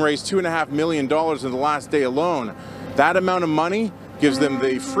 having raised $2.5 million in the last day alone. That amount of money gives them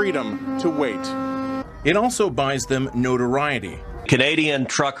the freedom to wait. It also buys them notoriety. Canadian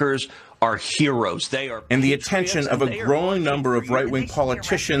truckers are heroes. They are and the attention of a growing number of right-wing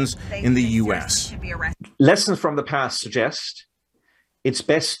politicians in the U.S. Lessons from the past suggest it's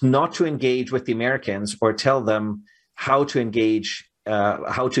best not to engage with the Americans or tell them how to engage,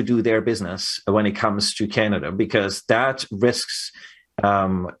 how to do their business when it comes to Canada, because that risks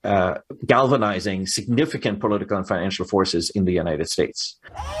galvanizing significant political and financial forces in the United States.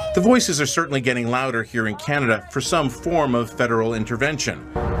 The voices are certainly getting louder here in Canada for some form of federal intervention.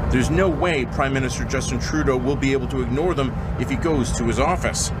 There's no way Prime Minister Justin Trudeau will be able to ignore them if he goes to his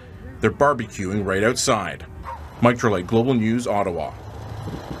office. They're barbecuing right outside. Mike Trelay, Global News, Ottawa.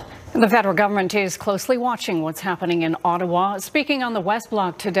 The federal government is closely watching what's happening in Ottawa. Speaking on the West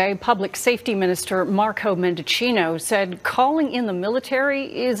Block today, Public Safety Minister Marco Mendicino said calling in the military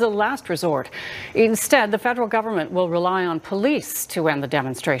is a last resort. Instead, the federal government will rely on police to end the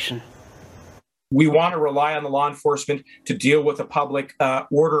demonstration. We want to rely on the law enforcement to deal with a public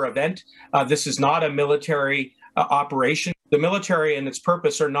order event. This is not a military operation. The military and its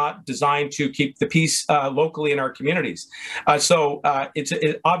purpose are not designed to keep the peace locally in our communities. So it's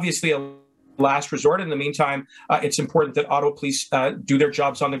obviously a last resort. In the meantime, it's important that Ottawa Police do their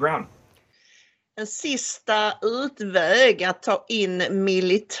jobs on the ground. En sista utväg att ta in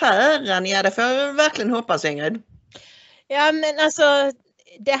militären. Ja, det får jag verkligen hoppas, Ingrid. Ja, men alltså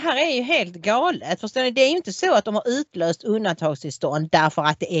det här är ju helt galet. Förstår ni? Det är ju inte så att de har utlöst undantagstillstånd därför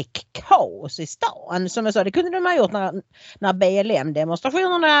att det är kaos i stan. Som jag sa, det kunde de ha gjort när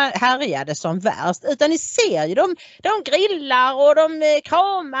BLM-demonstrationerna härjade som värst. Utan ni ser ju, de grillar och de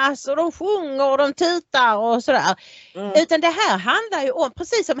kramas och de sjunger och de tutar och sådär. Utan det här handlar ju om,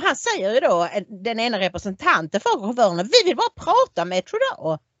 precis som han säger ju då, den ena representanten för chaufförerna, vi vill bara prata med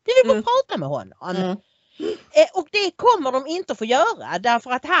Trudeau. Vi vill bara prata med honom. Och det kommer de inte att få göra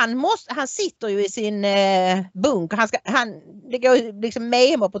därför att han sitter ju i sin bunk. Det går liksom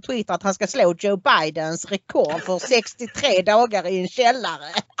memer på Twitter att han ska slå Joe Bidens rekord för 63 dagar i en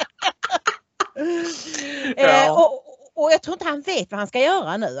källare. Och jag tror inte han vet vad han ska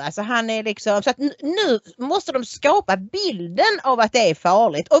göra nu. Alltså han är liksom, så att nu måste de skapa bilden av att det är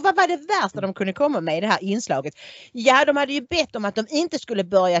farligt. Och vad var det värsta de kunde komma med i det här inslaget? Ja, de hade ju bett om att de inte skulle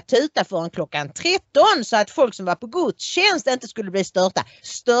börja tuta förrän klockan 13 så att folk som var på gudstjänst inte skulle bli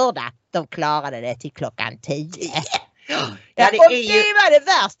störda. De klarade det till klockan 10. Ja, och det var det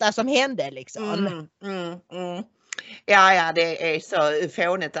värsta som hände liksom. Ja, det är så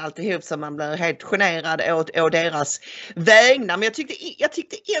fånigt alltihop så man blir helt generad åt deras vägnar. Men jag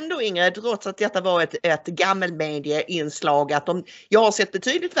tyckte ändå, Ingrid, trots att detta var ett gammelmedieinslag, att jag har sett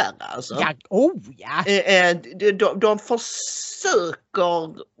betydligt värre. Alltså. De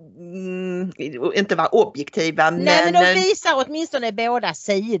försöker inte vara objektiva. Men de visar åtminstone båda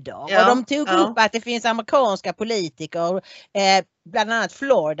sidor. Ja, och de tog upp att det finns amerikanska politiker, bland annat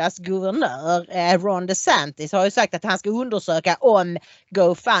Floridas guvernör Ron DeSantis har ju sagt att han ska undersöka om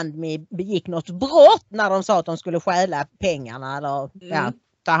GoFundMe begick något brott när de sa att de skulle stjäla pengarna eller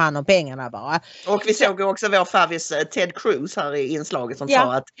ta hand om pengarna bara. Och vi såg också vår favvis Ted Cruz här i inslaget som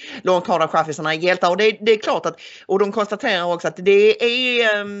sa att långtradarchaffisarna är hjältar. Och det är klart att, och de konstaterar också att det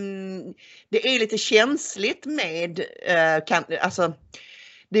är lite känsligt med alltså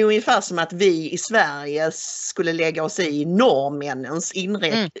det är ungefär som att vi i Sverige skulle lägga oss i norrmännens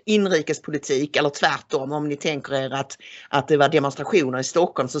inrikespolitik eller tvärtom. Om ni tänker er att det var demonstrationer i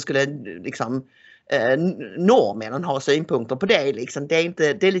Stockholm så skulle liksom norrmännen ha synpunkter på det. Liksom. Det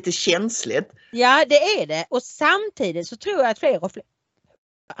är lite känsligt. Ja, det är det. Och samtidigt så tror jag att fler och fler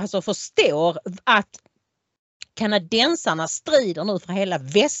alltså förstår att kanadensarna strider nu för hela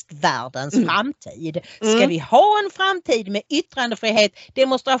västvärldens framtid. Ska vi ha en framtid med yttrandefrihet,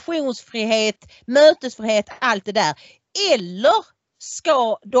 demonstrationsfrihet, mötesfrihet, allt det där? Eller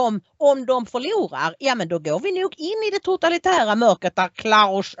ska de, om de förlorar, ja men då går vi nog in i det totalitära mörkret där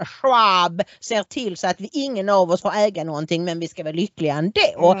Klaus Schwab ser till så att ingen av oss får äga någonting men vi ska vara lyckliga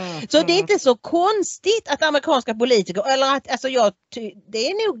ändå. Så det är inte så konstigt att amerikanska politiker, eller att alltså det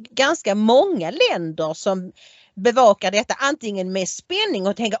är nog ganska många länder som bevakar detta antingen med spänning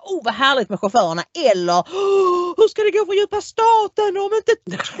och tänker vad härligt med chaufförerna, eller hur ska det gå för djupa staten om inte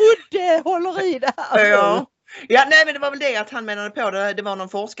Trudeau håller i det här? Ja, nej, men det var väl det att han menade på det. Det var någon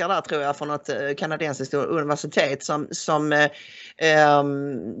forskare där tror jag från ett kanadensiskt universitet som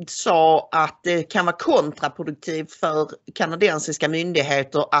sa att det kan vara kontraproduktivt för kanadensiska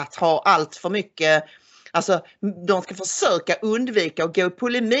myndigheter att ha allt för mycket. Alltså de ska försöka undvika att gå i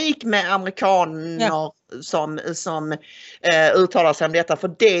polemik med amerikaner som uttalar sig om detta,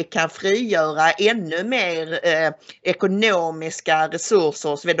 för det kan frigöra ännu mer ekonomiska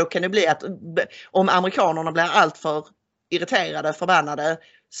resurser. Så då kan det bli att om amerikanerna blir allt för irriterade, förbannade,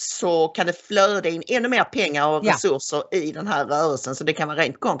 så kan det flöda in ännu mer pengar och resurser i den här rörelsen. Så det kan vara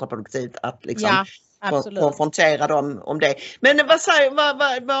rent kontraproduktivt att liksom konfrontera dem om det. Men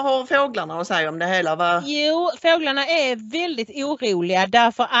vad har fåglarna att säga om det hela? Jo, fåglarna är väldigt oroliga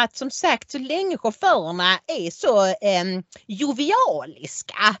därför att som sagt så länge chaufförerna är så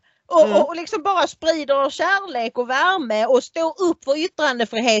jovialiska och liksom bara sprider kärlek och värme och står upp för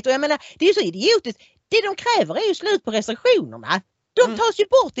yttrandefrihet. Och jag menar, det är ju så idiotiskt. Det de kräver är ju slut på restriktionerna. De tas ju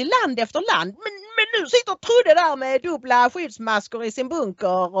bort i land efter land. Men nu sitter Trude där med dubbla skyddsmasker i sin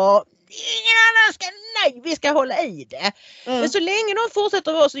bunker och vi ska hålla i det. Men så länge de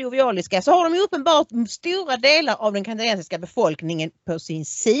fortsätter vara så jovialiska så har de ju uppenbart stora delar av den kanadensiska befolkningen på sin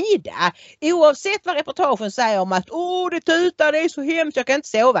sida. Oavsett vad reportagen säger om att det tutar, det är så hemskt, jag kan inte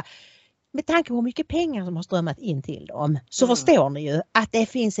sova. Med tanke på hur mycket pengar som har strömmat in till dem så förstår ni ju att det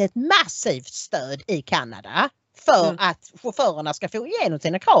finns ett massivt stöd i Kanada för att chaufförerna ska få igenom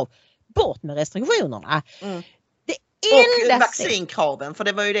sina krav. Bort med restriktionerna. Och vaccinkraven, för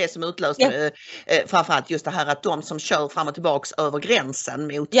det var ju det som utlöste framförallt just det här att de som kör fram och tillbaks över gränsen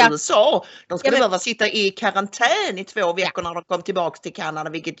mot USA, de skulle behöva sitta i karantän i 2 veckor när de kom tillbaks till Kanada,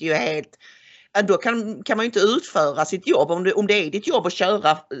 vilket ju är helt... Då kan man ju inte utföra sitt jobb om det är ditt jobb att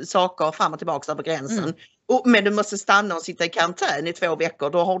köra saker fram och tillbaks över gränsen. Men du måste stanna och sitta i karantän i 2 veckor,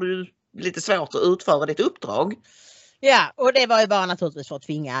 då har du lite svårt att utföra ditt uppdrag. Ja, och det var ju bara naturligtvis för att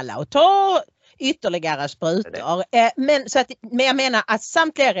tvinga alla att ta ytterligare sprutor. Men jag menar att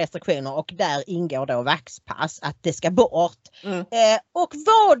samtliga restriktioner, och där ingår då vaxpass, att det ska bort. Och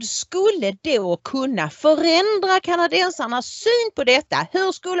vad skulle då kunna förändra kanadensarnas syn på detta?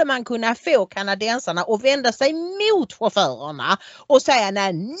 Hur skulle man kunna få kanadensarna att vända sig mot chaufförerna och säga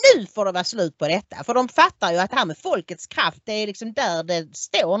nej, nu får det vara slut på detta? För de fattar ju att det här med folkets kraft, det är liksom där det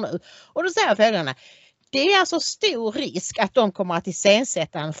står nu. Och då säger följarna: det är alltså stor risk att de kommer att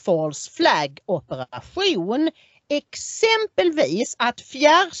iscensätta en false flag operation. Exempelvis att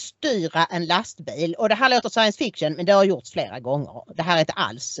fjärrstyra en lastbil. Och det här låter science fiction, men det har gjorts flera gånger. Det här är inte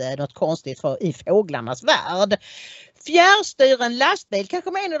alls något konstigt i fåglarnas värld. Fjärrstyra en lastbil,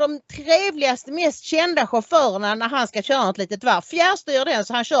 kanske med en av de trevligaste, mest kända chaufförerna när han ska köra ett litet varv. Fjärrstyr den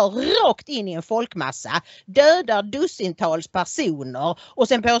så han kör rakt in i en folkmassa, dödar dussintals personer och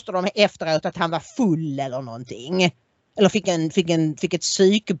sen påstår de efteråt att han var full eller någonting. Eller fick ett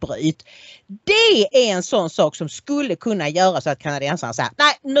psykbryt. Det är en sån sak som skulle kunna göra så att kanadensarna säger: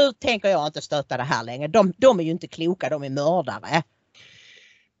 nej, nu tänker jag inte stötta det här längre. De är ju inte kloka, de är mördare.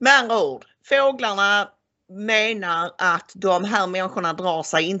 Med andra ord, fåglarna menar att de här människorna drar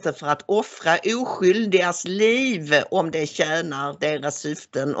sig inte för att offra oskyldigas liv om det tjänar deras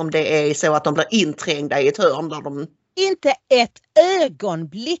syften, om det är så att de blir inträngda i ett hörn där de... Inte ett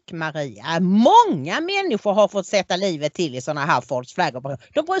ögonblick, Maria. Många människor har fått sätta livet till i sådana här false flag. De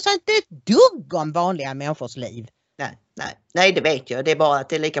bryr sig inte ett dugg om vanliga människors liv. Nej, det vet jag. Det är bara att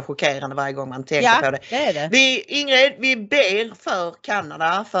det är lika chockerande varje gång man tänker på det. Det är det. Ingrid, vi ber för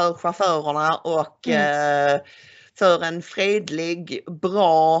Kanada, för chaufförerna och för en fredlig,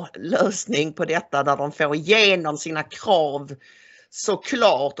 bra lösning på detta där de får igenom sina krav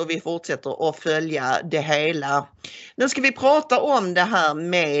såklart, och vi fortsätter att följa det hela. Nu ska vi prata om det här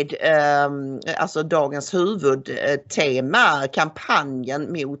med alltså dagens huvudtema,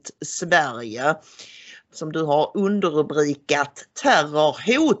 kampanjen mot Sverige, som du har underrubrikat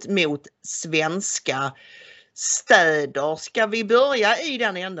terrorhot mot svenska städer. Ska vi börja i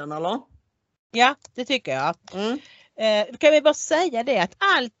den änden eller? Ja, det tycker jag. Kan vi bara säga det att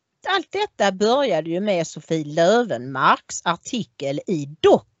allt detta började ju med Sofie Löwenmarks artikel i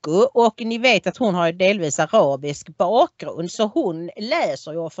Doku, och ni vet att hon har ju delvis arabisk bakgrund, så hon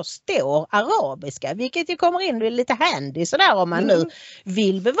läser och förstår arabiska, vilket ju kommer in lite handy sådär om man nu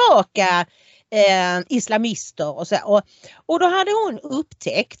vill bevaka islamister och så. Och då hade hon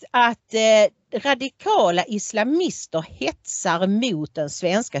upptäckt att radikala islamister hetsar mot den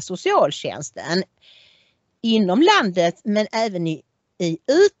svenska socialtjänsten inom landet men även i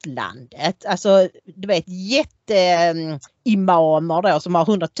utlandet. Alltså du vet jätteimamer då som har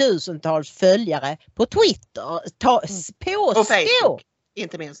 100,000-tals följare på Twitter påstår, och Facebook,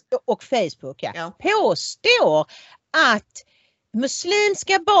 inte minst. Och Facebook, påstår att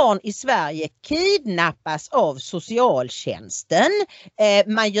muslimska barn i Sverige kidnappas av socialtjänsten.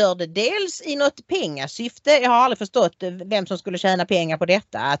 Man gör det dels i något pengasyfte. Jag har aldrig förstått vem som skulle tjäna pengar på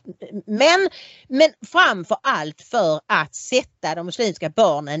detta. Men framför allt för att sätta de muslimska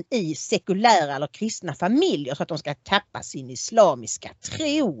barnen i sekulära eller kristna familjer så att de ska tappa sin islamiska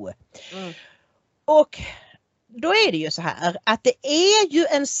tro. Och då är det ju så här att det är ju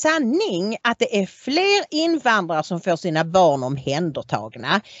en sanning att det är fler invandrare som får sina barn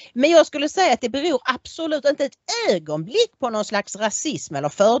omhändertagna. Men jag skulle säga att det beror absolut inte ett ögonblick på någon slags rasism eller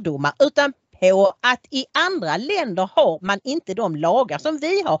fördomar, utan på att i andra länder har man inte de lagar som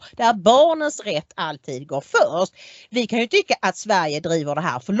vi har, där barnens rätt alltid går först. Vi kan ju tycka att Sverige driver det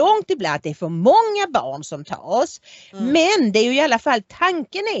här för långt ibland, att det är för många barn som tas. Men det är ju i alla fall,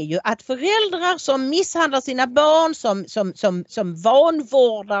 tanken är ju att föräldrar som misshandlar sina barn, som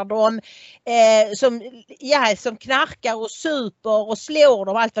vanvårdar dem, som knarkar och super och slår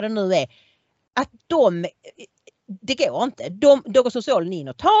dem, allt vad det nu är, att det går inte. Då går socialen in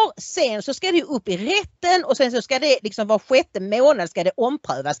och tar. Sen så ska det upp i rätten och sen så ska det liksom var 6:e månad ska det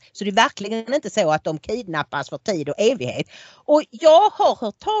omprövas. Så det är verkligen inte så att de kidnappas för tid och evighet. Och jag har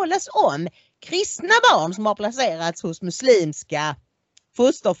hört talas om kristna barn som har placerats hos muslimska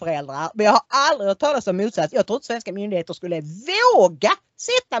fosterföräldrar. Men jag har aldrig hört talas om motsats. Jag tror att svenska myndigheter skulle våga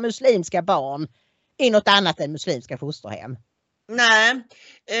sätta muslimska barn i något annat än muslimska fosterhem. Nej,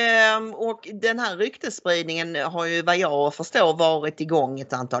 och den här ryktesspridningen har ju vad jag förstår varit igång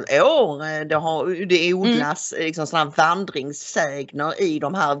ett antal år. Det odlas liksom sådana vandringssägner i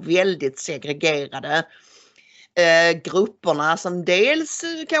de här väldigt segregerade grupperna som dels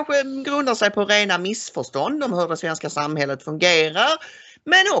kanske grundar sig på rena missförstånd om hur det svenska samhället fungerar.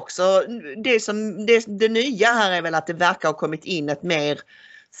 Men också det nya här är väl att det verkar ha kommit in ett mer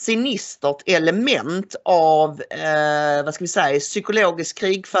sinistert element av psykologisk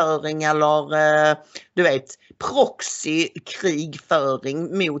krigföring eller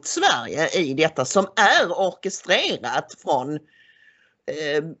proxykrigföring mot Sverige i detta som är orkestrerat från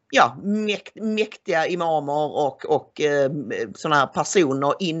mäktiga imamer och sådana här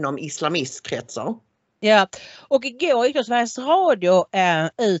personer inom islamistkretsar. Ja, och igår gick Sveriges Radio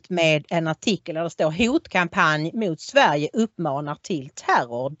ut med en artikel där det står hotkampanj mot Sverige uppmanar till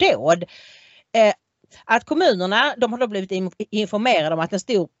terrordåd. Att kommunerna, de har då blivit informerade om att en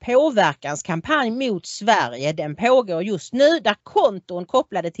stor påverkanskampanj mot Sverige, den pågår just nu, där konton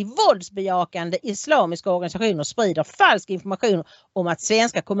kopplade till våldsbejakande islamiska organisationer sprider falsk information om att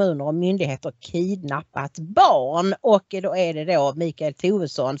svenska kommuner och myndigheter kidnappat barn. Och då är det då Mikael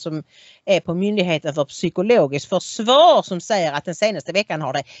Tovesson som är på Myndigheten för psykologiskt försvar som säger att den senaste veckan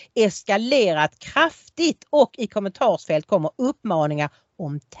har det eskalerat kraftigt och i kommentarsfält kommer uppmaningar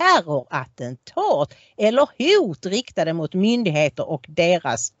om terrorattentat eller hot riktade mot myndigheter och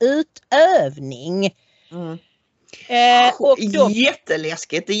deras utövning.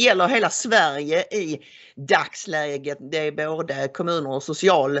 Jätteläskigt. Det gäller hela Sverige i dagsläget. Det är både kommuner och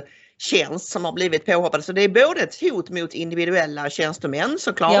socialtjänst som har blivit påhoppade. Så det är både ett hot mot individuella tjänstemän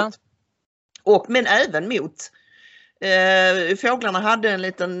såklart. Ja. Men även mot fåglarna hade en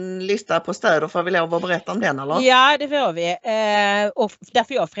liten lista på städer. Får vi lov att berätta om den eller? Ja, det får vi. Och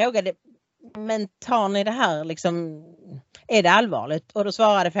därför jag frågade, men tar ni det här liksom, är det allvarligt? Och då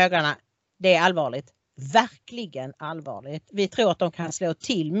svarade fåglarna, det är allvarligt. Verkligen allvarligt. Vi tror att de kan slå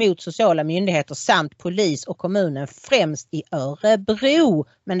till mot sociala myndigheter samt polis och kommunen främst i Örebro.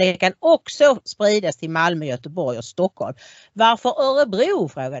 Men det kan också spridas till Malmö, Göteborg och Stockholm. Varför Örebro,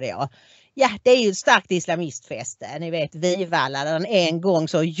 frågade jag. Ja, det är ju ett starkt islamistfäste. Ni vet Vivalla, den en gång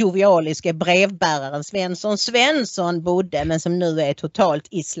så jovialiske brevbäraren Svensson bodde, men som nu är totalt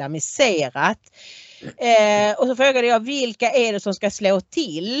islamiserat. Och så frågade jag, vilka är det som ska slå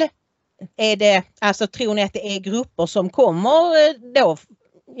till? Är det, alltså tror ni att det är grupper som kommer då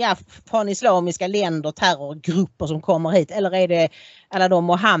från islamiska länder, terrorgrupper som kommer hit, eller är det alla de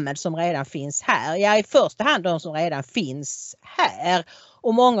Mohammed som redan finns här? Ja, i första hand de som redan finns här.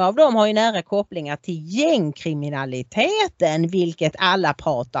 Och många av dem har ju nära kopplingar till gängkriminaliteten, vilket alla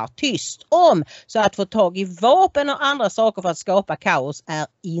pratar tyst om. Så att få tag i vapen och andra saker för att skapa kaos är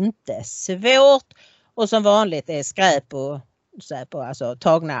inte svårt. Och som vanligt är skräp och alltså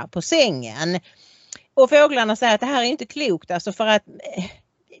tagna på sängen. Och fåglarna säger att det här är inte klokt, alltså för att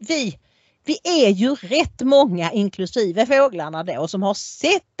vi är ju rätt många, inklusive fåglarna då, som har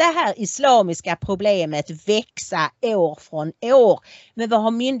sett det här islamiska problemet växa år från år. Men vad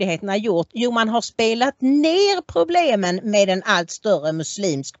har myndigheterna gjort? Jo, man har spelat ner problemen med en allt större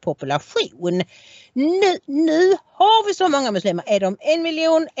muslimsk population. Nu har vi så många muslimer. Är de 1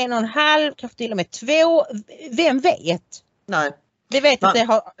 miljon, 1,5, kanske till och med 2? Vem vet? Nej. Vi vet att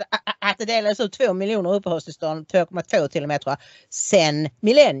det delas ut 2 miljoner uppehållstillstånd, 2,2 till och med tror jag, sen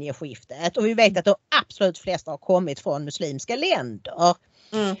millennieskiftet. Och vi vet att de absolut flesta har kommit från muslimska länder.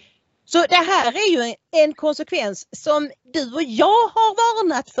 Så det här är ju en konsekvens som du och jag har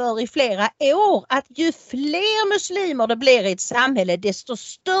varnat för i flera år. Att ju fler muslimer det blir i ett samhälle, desto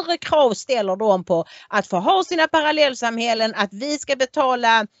större krav ställer de på att få ha sina parallellsamhällen, att vi ska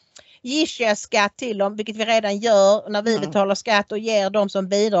betala skatt till dem, vilket vi redan gör när vi betalar skatt och ger dem som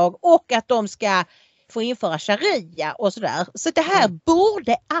bidrag, och att de ska få införa sharia och sådär. Så det här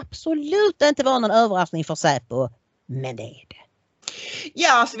borde absolut inte vara någon överraskning för Säpo, men det är det.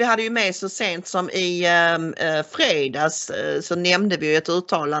 Ja, alltså vi hade ju med så sent som i fredags så nämnde vi ju ett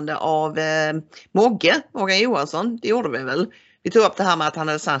uttalande av Morgan Johansson, det gjorde vi väl. Vi tog upp det här med att han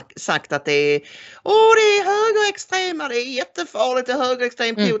hade sagt att det är högerextrema, det är jättefarligt, det är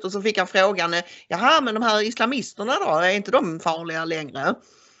högerextremt hot och så fick han frågan, jaha men de här islamisterna då, är inte de farliga längre?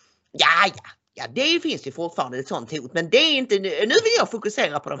 Ja, det finns ju fortfarande ett sånt hot, men det är inte, nu vill jag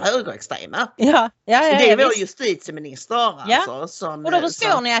fokusera på de högerextrema. Ja, det är vår justitieminister. Alltså, och då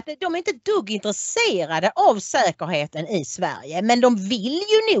förstår ni att de är inte dugg intresserade av säkerheten i Sverige, men de vill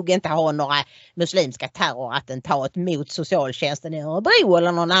ju nog inte ha några muslimska terrorattentat mot socialtjänsten i Örebro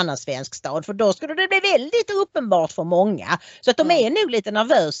eller någon annan svensk stad, för då skulle det bli väldigt uppenbart för många. Så att de är nog lite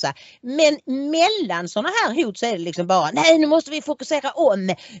nervösa. Men mellan sådana här hot så är det liksom bara, nej nu måste vi fokusera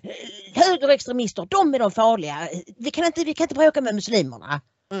om högerextremister, de är de farliga. Vi kan inte bråka med muslimerna.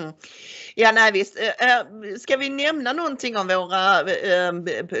 Ja, nej visst. Ska vi nämna någonting om våra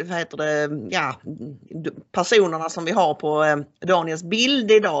personerna som vi har på Daniels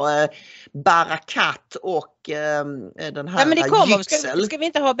bild idag? Barakat och den här men det kommer. Yüksel. Ska vi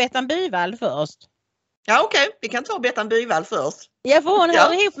inte ha Bettan Byvald först? Ja, okej. Vi kan ta Bettan Byvald först. Ja, för hon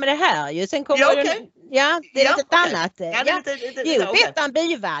hör ihop med det här ju. Sen kommer det är lite annat. Bettan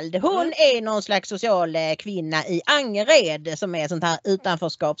Byvald, hon är någon slags social kvinna i Angered som är ett sånt här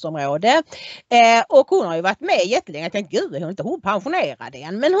utanförskapsområde. Och hon har ju varit med jättelänge. Jag tänkte, gud, hon är inte pensionerad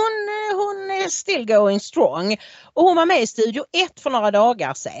än. Men hon är still going strong. Och hon var med i Studio 1 för några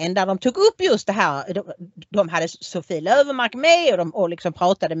dagar sedan där de tog upp just det här. De hade Sofie Löfvenmark med och liksom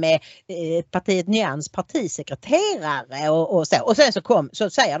pratade med partiet Nyans partisekreterare och så. Och sen så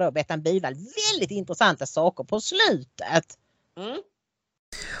säger då Bettan Byvald väldigt intressanta saker på slutet.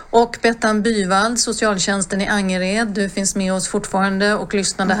 Och Bettan Byvald, socialtjänsten i Angered, du finns med oss fortfarande och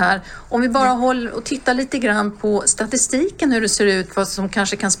lyssnade här. Om vi bara håller och tittar lite grann på statistiken hur det ser ut, vad som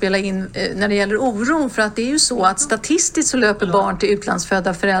kanske kan spela in när det gäller oron. För att det är ju så att statistiskt så löper barn till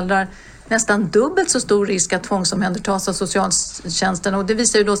utlandsfödda föräldrar nästan dubbelt så stor risk att tvångsomhändertas av socialtjänsten. Och det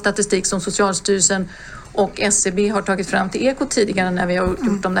visar ju då statistik som Socialstyrelsen och SCB har tagit fram till Eko tidigare när vi har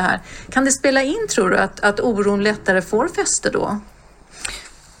gjort om det här. Kan det spela in, tror du, att oron lättare får fäste då?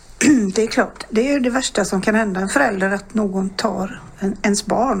 Det är klart. Det är ju det värsta som kan hända en förälder, att någon tar ens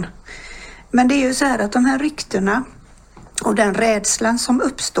barn. Men det är ju så här att de här ryktena och den rädslan som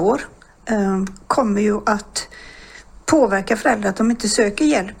uppstår kommer ju att påverka föräldrar att de inte söker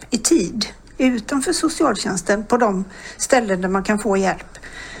hjälp i tid utanför socialtjänsten på de ställen där man kan få hjälp.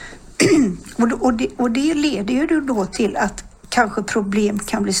 Och det leder ju då till att kanske problem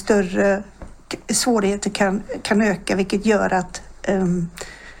kan bli större, svårigheter kan öka, vilket gör att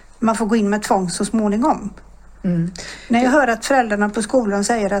man får gå in med tvång så småningom. När jag hör att föräldrarna på skolan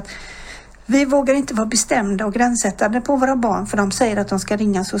säger att vi vågar inte vara bestämda och gränssättande på våra barn för de säger att de ska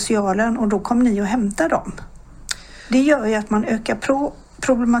ringa socialen och då kommer ni och hämta dem. Det gör ju att man ökar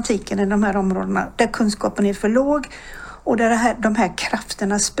problematiken i de här områdena där kunskapen är för låg och där de här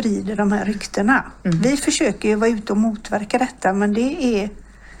krafterna sprider de här ryktena. Vi försöker ju vara ute och motverka detta, men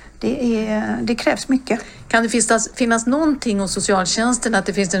det krävs mycket. Kan det finnas någonting hos socialtjänsten att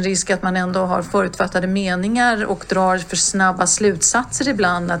det finns en risk att man ändå har förutfattade meningar och drar för snabba slutsatser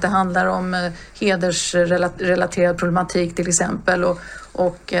ibland? Att det handlar om hedersrelaterad problematik till exempel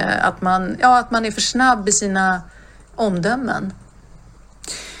och att man är för snabb i sina omdömen?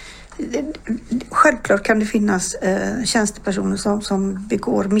 Självklart kan det finnas tjänstepersoner som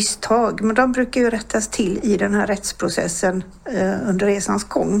begår misstag, men de brukar ju rättas till i den här rättsprocessen under resans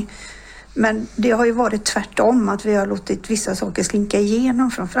gång. Men det har ju varit tvärtom, att vi har låtit vissa saker slinka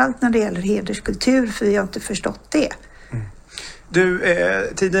igenom, framförallt när det gäller hederskultur, för vi har inte förstått det. Du,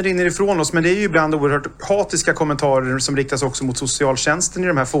 tiden rinner ifrån oss, men det är ju ibland oerhört hatiska kommentarer som riktas också mot socialtjänsten i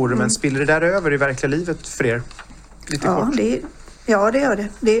de här forumen. Spiller det där över i verkliga livet för er? Lite kort. Ja, det gör det.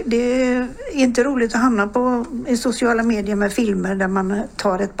 Det är inte roligt att hamna i sociala medier med filmer där man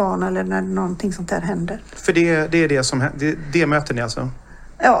tar ett barn eller när någonting sånt här händer. För det är det som det möter ni alltså?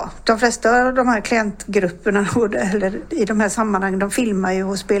 Ja, de flesta av de här klientgrupperna eller i de här sammanhangen, de filmar ju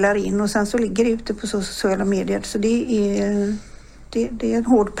och spelar in och sen så ligger det ute på sociala medier. Så det är en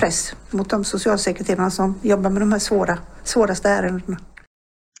hård press mot de socialsekreterarna som jobbar med de här svåraste ärendena.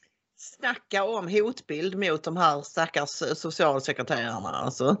 Snacka om hotbild mot de här stackars socialsekreterarna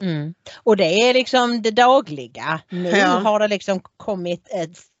alltså. Och det är liksom det dagliga. Nu har det liksom kommit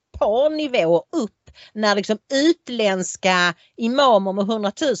ett par nivåer upp när liksom utländska imamer med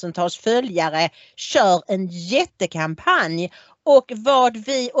hundratusentals följare kör en jättekampanj Och vad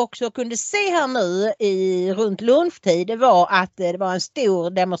vi också kunde se här nu runt lunchtid, det var att det var en stor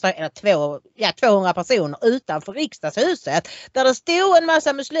demonstration, 200 personer utanför riksdagshuset. Där det stod en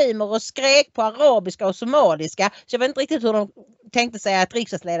massa muslimer och skrek på arabiska och somaliska. Så jag vet inte riktigt hur de tänkte sig att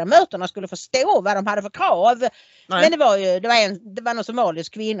riksdagsledamöterna skulle förstå vad de hade för krav. Nej. Men det var någon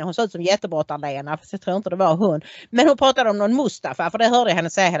somalisk kvinna, hon såg ut som jättebrottarlena, för jag tror inte det var hon. Men hon pratade om någon Mustafa, för det hörde jag henne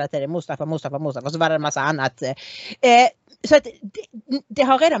säga hela tiden, Mustafa, och så var det en massa annat. Så att det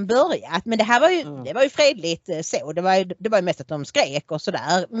har redan börjat, men det här det var ju fredligt så, det var ju mest att de skrek och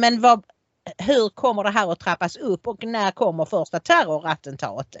sådär. Men hur kommer det här att trappas upp och när kommer första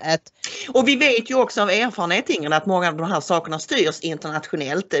terrorattentatet? Och vi vet ju också av erfarenhet, Ingrid, att många av de här sakerna styrs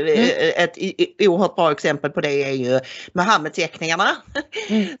internationellt. Ett oerhört bra exempel på det är ju Mohammed-teckningarna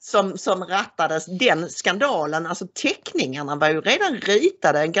som rattades. Den skandalen, alltså teckningarna var ju redan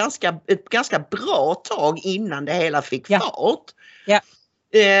ritade ett ganska bra tag innan det hela fick fart. Ja.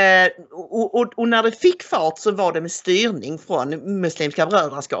 Och när det fick fart så var det med styrning från Muslimska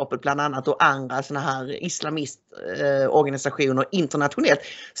brödraskapet bland annat och andra såna här islamistorganisationer internationellt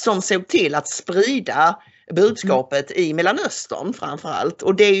som såg till att sprida budskapet i Mellanöstern framförallt.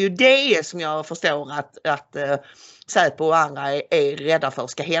 Och det är ju det som jag förstår att Säpo och andra är rädda för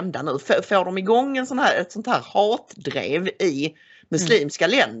ska hända nu. Får de igång ett sånt här hatdrev i muslimska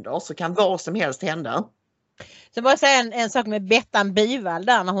länder så kan vad som helst hända. Så bara säga en sak med Bettan Bivall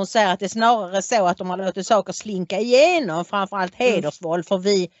där när hon säger att det är snarare så att de har låtit saker slinka igenom, framförallt hedersvåld, för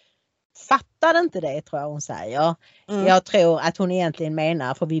vi fattade inte det, tror jag hon säger. Jag tror att hon egentligen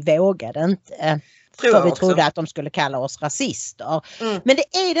menar för vi vågade inte. För vi trodde att de skulle kalla oss rasister. Men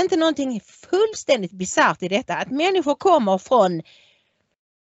det är inte någonting fullständigt bisarrt i detta att människor kommer från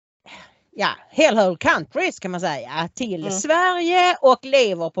hell whole countries kan man säga till Sverige och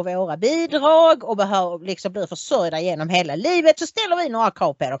lever på våra bidrag och blir försörjda genom hela livet. Så ställer vi några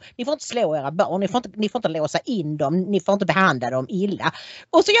krav på dem. Ni får inte slå era barn, ni får inte låsa in dem, ni får inte behandla dem illa.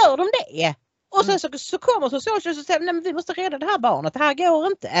 Och så gör de det. Och så kommer socialtjänsten och säger nej, men vi måste rädda det här barnet, det här går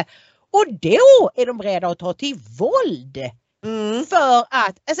inte. Och då är de beredda att ta till våld. För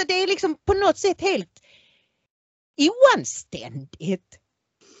att alltså det är liksom på något sätt helt oanständigt.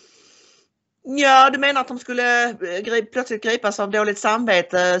 Ja, du menar att de skulle plötsligt gripas av dåligt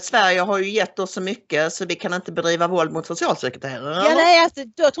samvete? Sverige har ju gett oss så mycket så vi kan inte bedriva våld mot socialsekreterare. Ja, nej, alltså,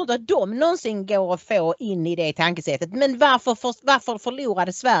 jag tror inte att de någonsin går att få in i det tankesättet. Men varför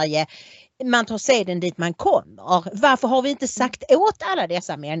förlorade Sverige? Man tar seden dit man kommer. Varför har vi inte sagt åt alla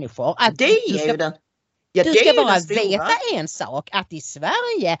dessa människor att det är ju den. Ja, du ska bara veta en sak, att i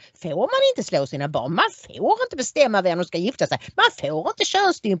Sverige får man inte slå sina barn, man får inte bestämma vem de ska gifta sig, man får inte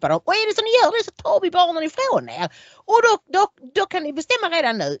könsstympa dem och är det så ni gör det så tar vi barnen ifrån er. Och då kan ni bestämma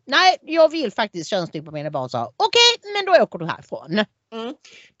redan nu, nej jag vill faktiskt könsstympa mina barn, så okej, men då åker du härifrån.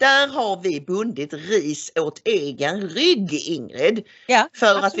 Där har vi bundit ris åt egen rygg, Ingrid. Ja, för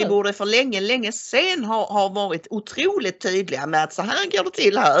absolut. Att vi borde för länge sen ha varit otroligt tydliga med att så här går det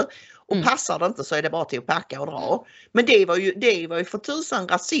till här. Och passar det inte så är det bara till att packa och dra. Men det var ju för tusan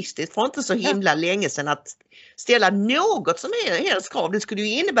rasistiskt för inte så himla länge sedan att ställa något som helst krav. Det skulle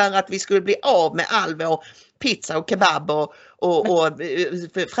ju innebära att vi skulle bli av med all vår pizza och kebab och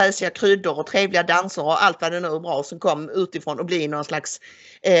fräsiga kryddor och trevliga danser och allt vad det nu är bra som kom utifrån och bli någon slags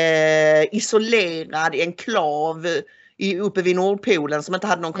isolerad enklav uppe vid Nordpolen som inte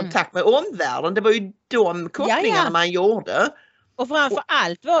hade någon kontakt med omvärlden. Det var ju de kopplingarna man gjorde. Och framför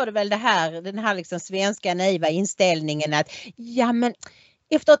allt var det väl den här liksom svenska naiva inställningen att ja men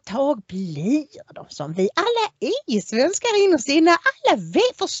efter ett tag blir de som vi. Alla är svenskar inom sina, alla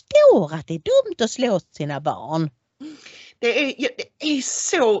förstår att det är dumt att slå sina barn. Det är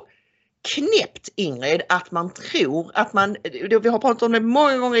så knäppt, Ingrid, att man tror att man, vi har pratat om det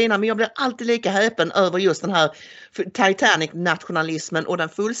många gånger innan, men jag blir alltid lika häpen över just den här Titanic-nationalismen och den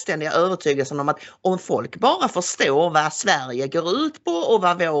fullständiga övertygelsen om att om folk bara förstår vad Sverige går ut på och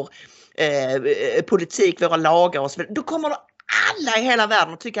vad vår politik, våra lagar och så vidare, då kommer alla i hela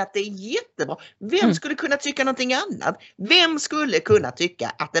världen att tycka att det är jättebra. Vem skulle kunna tycka någonting annat? Vem skulle kunna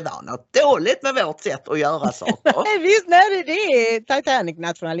tycka att det var något dåligt med vårt sätt att göra saker? Visst, nej, det är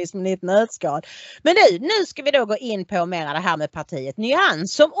Titanic-nationalismen i ett nötskal. Men nu ska vi då gå in på mer det här med partiet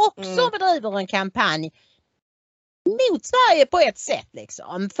Nyhans som också bedriver en kampanj mot Sverige på ett sätt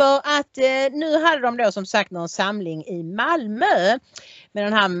liksom. För att nu hade de då som sagt någon samling i Malmö med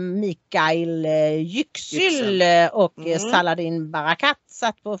den här Mikael Yüksel och Saladin Barakat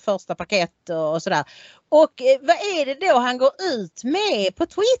satt på första paket och sådär. Och vad är det då han går ut med på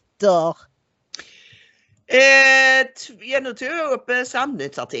Twitter? Nu tog jag upp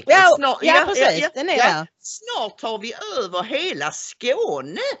Samnyttsartikeln. Ja, precis. Den är där. Snart tar vi över hela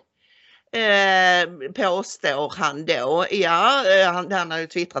Skåne. Påstår han då. Ja, han har ju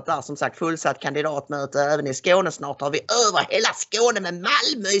twittrat där som sagt, fullsatt kandidatmöte även i Skåne. Snart har vi över hela Skåne med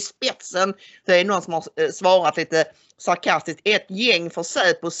Malmö i spetsen. Det är någon som har svarat lite sarkastiskt. Ett gäng för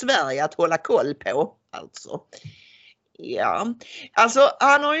Säpo Sverige att hålla koll på. Alltså. Ja, alltså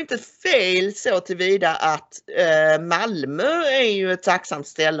han har ju inte fel så tillvida att Malmö är ju ett tacksamt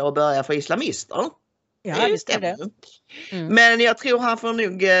ställe att börja för islamister. Ja, det stämmer. Men jag tror han får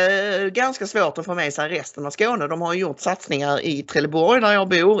nog ganska svårt att få med sig resten av Skåne. De har gjort satsningar i Trelleborg där jag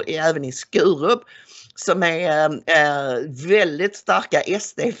bor, även i Skurup, som är väldigt starka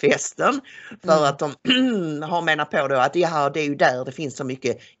SD-fästen för att de har menat på då att det är ju där det finns så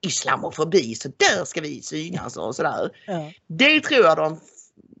mycket islamofobi, så där ska vi synas och sådär. Ja. Det tror jag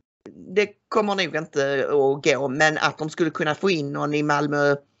det kommer nog inte att gå, men att de skulle kunna få in någon i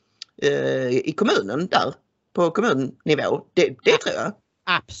Malmö i kommunen där på kommunnivå, det tror jag.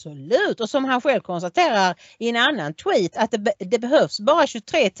 Absolut, och som han själv konstaterar i en annan tweet att det behövs bara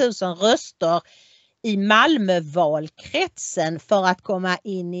 23 000 röster i Malmö-valkretsen för att komma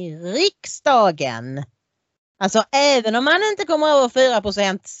in i riksdagen. Alltså även om man inte kommer över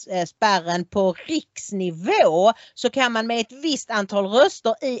 4% spärren på riksnivå så kan man med ett visst antal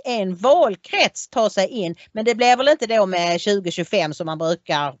röster i en valkrets ta sig in. Men det blir väl inte då med 20-25 som man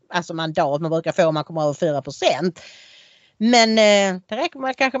brukar, alltså mandat man brukar få om man kommer över 4%. Men det räcker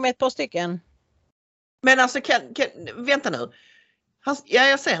med kanske med ett par stycken. Men alltså vänta nu. Han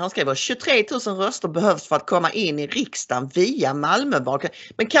skriver 23 000 röster behövs för att komma in i riksdagen via Malmövalet.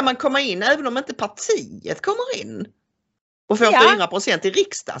 Men kan man komma in även om inte partiet kommer in? Och få 4% i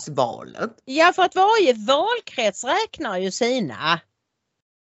riksdagsvalet? Ja, för att varje valkrets räknar ju sina.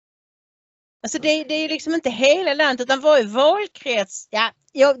 Alltså det är liksom inte hela landet utan varje valkrets,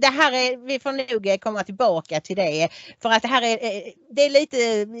 det här är, vi får nog komma tillbaka till det. För att det är lite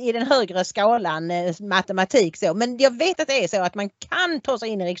i den högre skalan matematik så. Men jag vet att det är så att man kan ta sig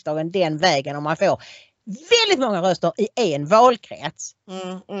in i riksdagen den vägen om man får väldigt många röster i en valkrets.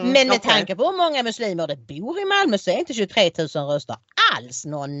 Men med tanke på hur många muslimer det bor i Malmö så är inte 23 000 röster alls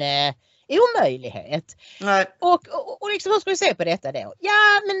någon omöjlighet. Nej. Och liksom, hur ska vi se på detta då?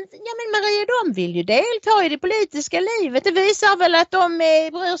 Ja men Maria, de vill ju delta i det politiska livet. Det visar väl att de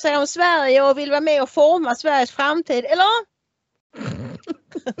bryr sig om Sverige och vill vara med och forma Sveriges framtid, eller?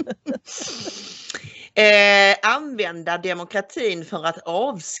 Använda demokratin för att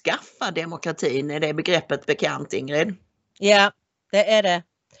avskaffa demokratin, är det begreppet bekant, Ingrid? Ja, det är det.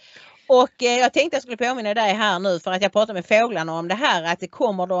 Och jag tänkte jag skulle påminna dig här nu för att jag pratade med fåglarna om det här att det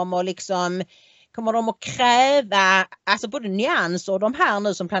kommer de att kräva alltså både Nyans och de här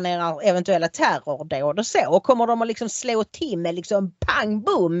nu som planerar eventuella terrordåd och så. Och kommer de att liksom slå till med liksom pang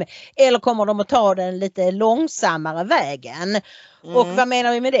boom eller kommer de att ta den lite långsammare vägen? Och vad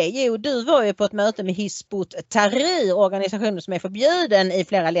menar vi med det? Jo, du var ju på ett möte med Hizb ut-Tahrir, organisationen som är förbjuden i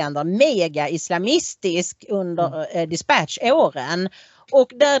flera länder, mega islamistisk under dispatchåren.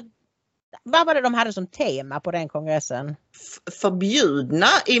 Och vad var det de hade som tema på den kongressen? Förbjudna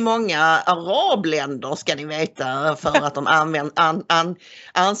i många arabländer ska ni veta för att de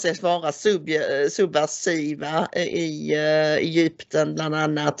anses vara subversiva i Egypten bland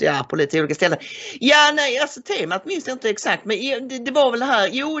annat, på lite olika ställen. Ja, nej, alltså temat minns jag inte exakt, men det var väl det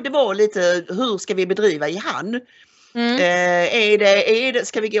här, det var lite hur ska vi bedriva jihad?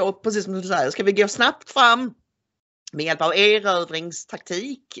 Ska vi gå, precis som du säger, ska vi gå snabbt fram med hjälp av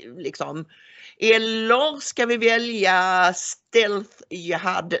erövringstaktik liksom? Eller ska vi välja stealth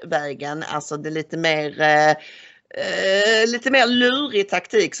jihad-vägen, alltså det lite mer lurig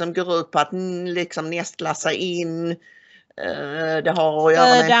taktik som går ut på att liksom nästklassa in. Det har att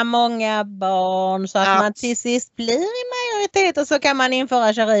göra med många barn så att man till sist blir i majoritet och så kan man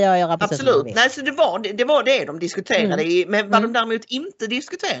införa sharia och göra precis. Absolut. Nej, så det var det de diskuterade men vad de däremot inte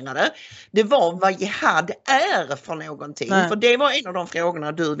diskuterade, det var vad jihad är för någonting. För det var en av de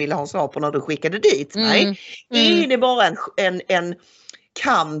frågorna du ville ha svar på när du skickade dit mig. Är det bara en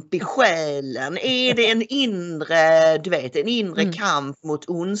kamp i själen? Är det en inre kamp mot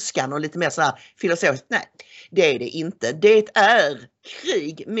ondskan och lite mer så här filosofiskt? Nej, det är det inte. Det är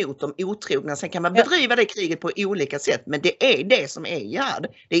krig mot de otrogna. Sen kan man bedriva det kriget på olika sätt, men det är det som är jihad.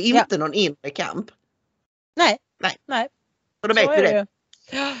 Det är inte någon inre kamp. Nej. Så då vet vi det.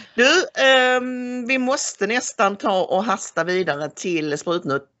 Du, vi måste nästan ta och hasta vidare till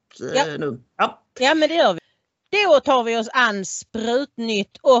sprutnytt nu. Ja, men det gör vi. Då tar vi oss an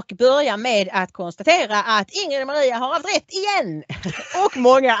Sprutnytt och börjar med att konstatera att Ingrid och Maria har haft rätt igen. Och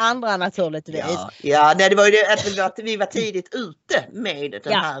många andra naturligtvis. Nej, det var ju det att vi var tidigt ute med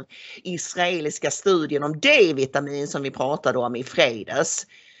den här israeliska studien om D-vitamin som vi pratade om i fredags.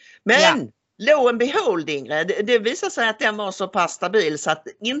 Men lo and behold, Ingrid, det visade sig att den var så pass stabil så att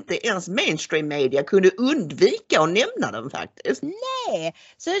inte ens mainstream media kunde undvika att nämna den faktiskt. Nej,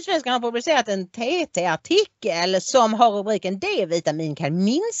 Sydsvenskan har publicerat en TT-artikel som har rubriken D-vitamin kan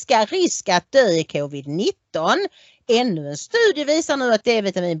minska risk att dö i covid-19. Ännu en studie visar nu att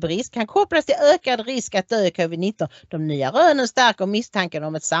D-vitaminbrist kan kopplas till ökad risk att dö i covid-19. De nya rönen stärker misstanken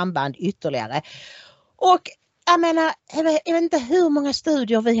om ett samband ytterligare. Och jag vet inte hur många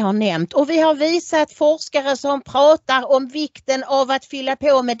studier vi har nämnt och vi har visat forskare som pratar om vikten av att fylla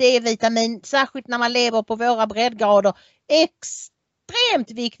på med D-vitamin, särskilt när man lever på våra breddgrader.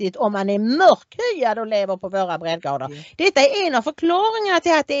 Extremt viktigt om man är mörkhyad och lever på våra breddgrader. Detta är en av förklaringarna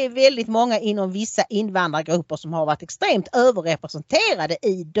till att det är väldigt många inom vissa invandrargrupper som har varit extremt överrepresenterade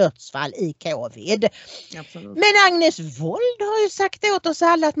i dödsfall i covid. Absolut. Men Agnes Wold har ju sagt åt oss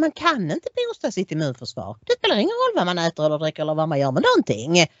alla att man kan inte boosta sitt immunförsvar. Det spelar ingen roll vad man äter eller dricker eller vad man gör med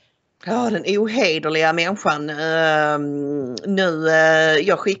någonting. Ja, den ohederliga människan.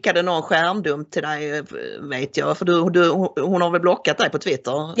 Jag skickade någon skärmdump till dig, vet jag. För hon har väl blockat dig på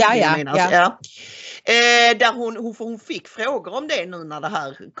Twitter? Ja. Där hon fick frågor om det nu när det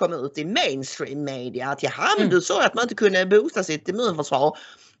här kom ut i mainstream media. Att men du sa att man inte kunde boosta sitt immunförsvar.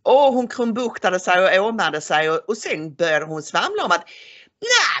 Och hon krumbuktade sig och åmade sig. Och sen började hon svamla om att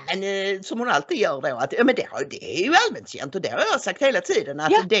nej, men som hon alltid gör då, att men det är ju allmänt känt och det har jag sagt hela tiden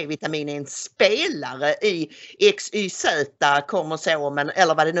att D-vitamin är en spelare i XYZ-kromosomen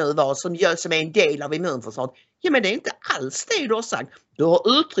eller vad det nu var som är en del av immunförsvaret. Ja, men det är inte alls det du har sagt. Du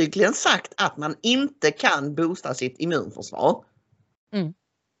har uttryckligen sagt att man inte kan boosta sitt immunförsvar.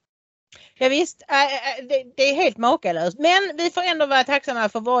 Ja, visst, det är helt makalöst. Men vi får ändå vara tacksamma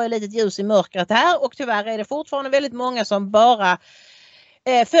för varje litet ljus i mörkret här och tyvärr är det fortfarande väldigt många som bara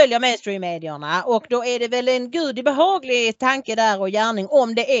följer mainstream-medierna och då är det väl en gudibehaglig tanke där och gärning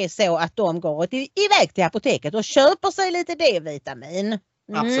om det är så att de går iväg till apoteket och köper sig lite D-vitamin.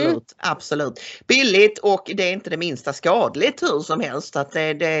 Absolut. Billigt och det är inte det minsta skadligt hur som helst. Att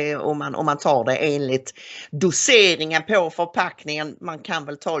det, om man tar det enligt doseringen på förpackningen. Man kan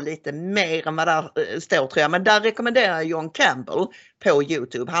väl ta lite mer än vad där står tror jag. Men där rekommenderar John Campbell på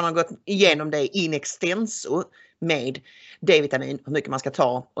YouTube. Han har gått igenom det in extenso med D-vitamin, hur mycket man ska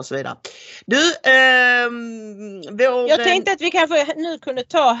ta och så vidare. Jag tänkte att vi kanske nu kunde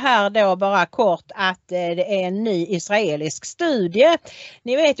ta här då bara kort att det är en ny israelisk studie.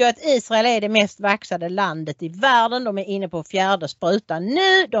 Ni vet ju att Israel är det mest vaxade landet i världen. De är inne på 4:e sprutan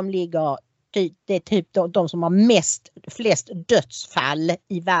nu. Det är typ de som har flest dödsfall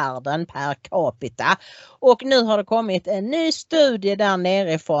i världen per capita. Och nu har det kommit en ny studie där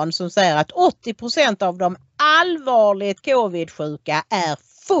nerifrån som säger att 80% av de allvarligt covid-sjuka är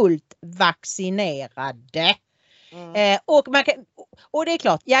fullt vaccinerade. Och det är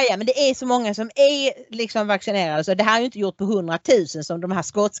klart, men det är så många som är liksom vaccinerade så det här är ju inte gjort på 100 000 som de här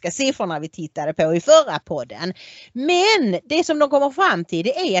skotska siffrorna vi tittade på i förra podden. Men det som de kommer fram till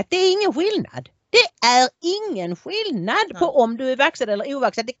det är att det är ingen skillnad. Det är ingen skillnad på om du är vaxad eller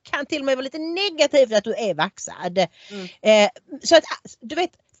ovaxad. Det kan till och med vara lite negativt att du är vaxad. Så att du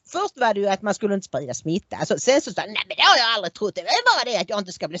vet, först var det ju att man skulle inte sprida smitta. Alltså, sen så sa nej men det har jag aldrig trott. Det är bara det att jag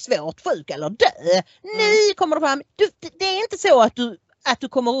inte ska bli svårt sjuk eller dö. Nu kommer det fram. Det är inte så att du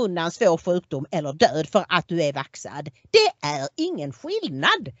kommer undan svår sjukdom eller död för att du är vaxad. Det är ingen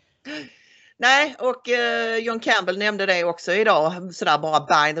skillnad. Nej, och John Campbell nämnde det också idag, sådär bara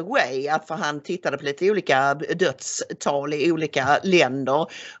by the way, att för han tittade på lite olika dödstal i olika länder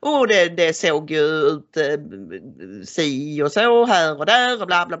och det såg ju ut si och så här och där och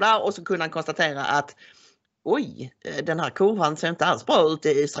bla bla bla och så kunde han konstatera att oj, den här kurvan ser inte alls bra ut i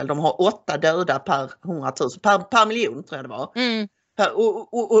Israel. De har 8 döda per 100 000, per miljon tror jag det var.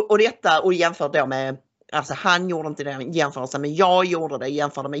 Och detta och jämfört då med alltså han gjorde inte den jämförelsen men jag gjorde det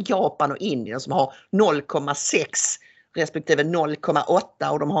jämförde med Japan och Indien som har 0,6 respektive 0,8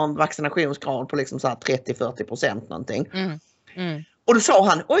 och de har en vaccinationsgrad på liksom så här 30-40% någonting. Och då sa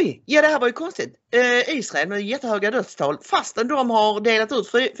han, oj, det här var ju konstigt. Israel med jättehöga dödstal fastän de har delat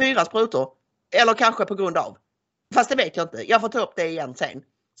ut 4 sprutor. Eller kanske på grund av. Fast det vet jag inte. Jag får ta upp det igen sen.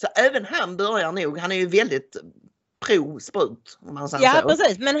 Så även han börjar nog, han är ju väldigt pro-sprut. Om man säger så.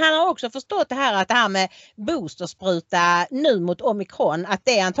 Precis. Men han har också förstått det här med boosterspruta nu mot omikron. Att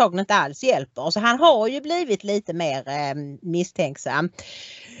det antagligen inte alls hjälper. Så han har ju blivit lite mer misstänksam.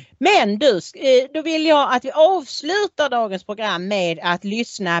 Men du, då vill jag att vi avslutar dagens program med att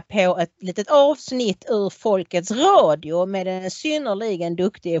lyssna på ett litet avsnitt ur Folkets Radio med den synnerligen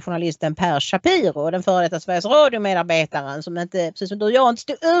duktiga journalisten Per Shapiro, den före detta Sveriges Radio-medarbetaren som inte, precis som du och jag, inte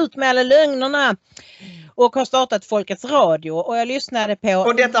stod ut med alla lögnerna och har startat Folkets Radio. Och jag lyssnade på...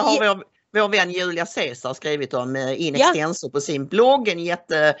 Och detta har vår vän Julia Caesar skrivit om in extenso på sin blogg. En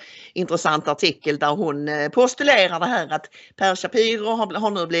jätteintressant artikel där hon postulerar det här att Per Shapiro har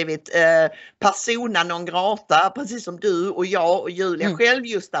nu blivit persona non grata, precis som du och jag och Julia själv,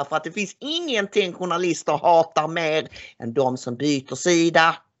 just därför att det finns ingenting journalister hatar mer än de som byter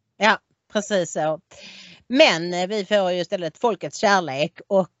sida. Ja, precis så. Men vi får ju istället folkets kärlek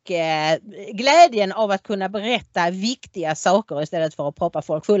och glädjen av att kunna berätta viktiga saker istället för att proppa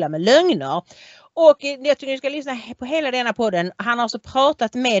folk fulla med lögner. Och jag tycker ni ska lyssna på hela denna podden. Han har alltså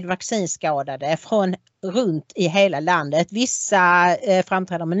pratat med vaccinskadade från runt i hela landet. Vissa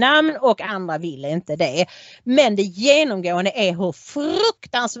framträder med namn och andra vill inte det. Men det genomgående är hur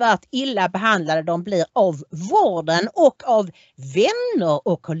fruktansvärt illa behandlade de blir av vården och av vänner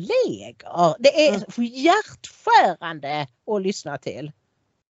och kollegor. Det är hjärtskärande att lyssna till.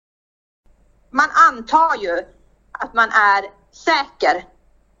 Man antar ju att man är säker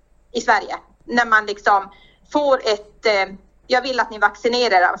i Sverige. När man liksom får jag vill att ni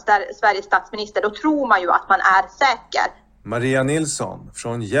vaccinerar av Sveriges statsminister, då tror man ju att man är säker. Maria Nilsson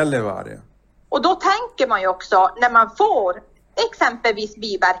från Gällivare. Och då tänker man ju också när man får exempelvis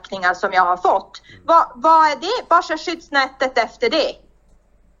biverkningar som jag har fått. Vad är det? Vad är skyddsnätet efter det?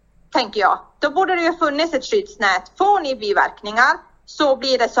 Tänker jag. Då borde det ju funnits ett skyddsnät. Får ni biverkningar så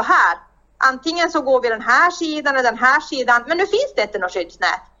blir det så här. Antingen så går vi den här sidan eller den här sidan. Men nu finns det inte något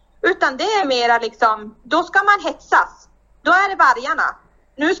skyddsnät. Utan det är mera liksom, då ska man hetsas. Då är det vargarna.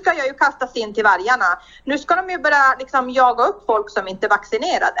 Nu ska jag ju kastas in till vargarna. Nu ska de ju börja liksom jaga upp folk som inte är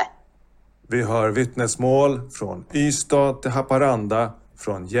vaccinerade. Vi har vittnesmål från Ystad till Haparanda,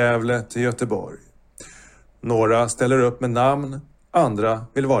 från Gävle till Göteborg. Några ställer upp med namn, andra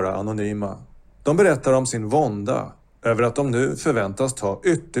vill vara anonyma. De berättar om sin vånda över att de nu förväntas ta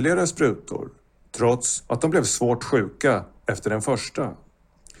ytterligare sprutor, trots att de blev svårt sjuka efter den första.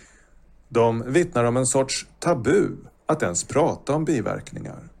 De vittnar om en sorts tabu att ens prata om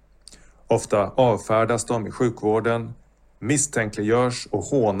biverkningar. Ofta avfärdas de i sjukvården, misstänkliggörs och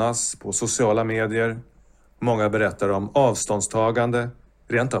hånas på sociala medier. Många berättar om avståndstagande,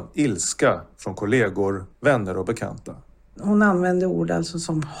 rent av ilska från kollegor, vänner och bekanta. Hon använde ord alltså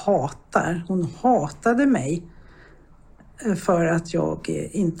som hatar. Hon hatade mig för att jag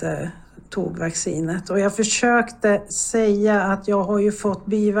inte tog vaccinet. Och jag försökte säga att jag har ju fått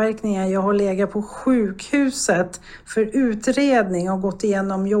biverkningar. Jag har legat på sjukhuset för utredning och gått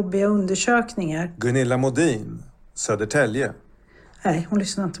igenom jobbiga undersökningar. Gunilla Modin, Södertälje. Nej, hon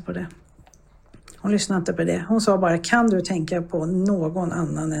lyssnade inte på det. Hon sa bara, kan du tänka på någon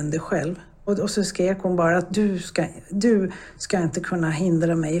annan än dig själv? Och så skrek hon bara att du ska inte kunna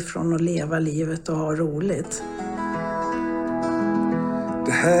hindra mig från att leva livet och ha roligt.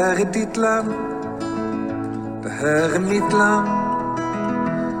 Det här är ditt land, det här är mitt land.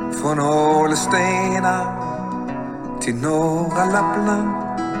 Från Ålestena till norra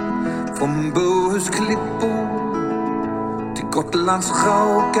Lappland. Från Bohusklippor till Gotlands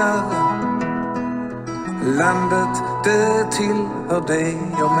raukar. Landet det tillhör dig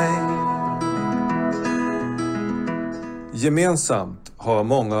och mig. Gemensamt har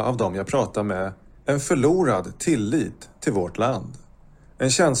många av dem jag pratar med en förlorad tillit till vårt land. En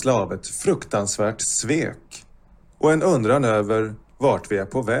känsla av ett fruktansvärt svek och en undran över vart vi är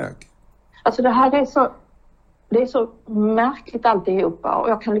på väg. Alltså det här är så märkligt alltihopa och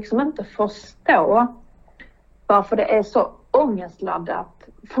jag kan liksom inte förstå varför det är så ångestladdat.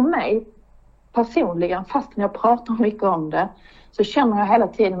 För mig personligen, fast när jag pratar mycket om det, så känner jag hela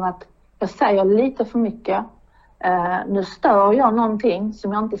tiden att jag säger lite för mycket. Nu stör jag någonting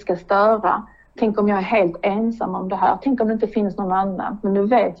som jag inte ska störa. Tänk om jag är helt ensam om det här. Tänk om det inte finns någon annan. Men nu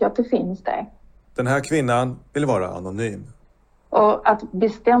vet jag att det finns det. Den här kvinnan vill vara anonym. Och att bli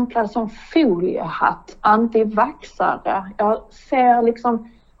stämplad som foliehatt, antivaxare. Jag ser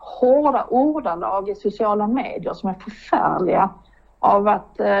liksom hårda ordalag i sociala medier som är förfärliga. Av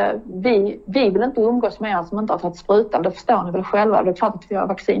att vi vill inte umgås med er som inte har tagit sprutan. Det förstår ni väl själva. Det är klart att vi har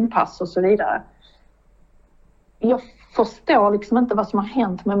vaccinpass och så vidare. Jag förstår liksom inte vad som har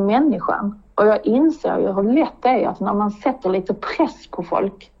hänt med människan. Och jag inser ju hur lätt det är att när man sätter lite press på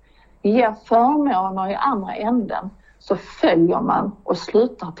folk, ger förmåner i andra änden, så följer man och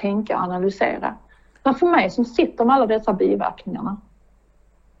slutar tänka och analysera. Men för mig som sitter med alla dessa biverkningarna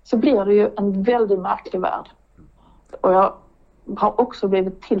så blir det ju en väldigt märklig värld. Och jag har också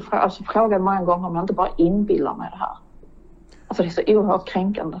blivit frågad många gånger om jag inte bara inbillar mig det här. Alltså det är så oerhört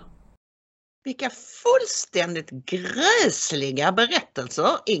kränkande. Vilka fullständigt gräsliga berättelser,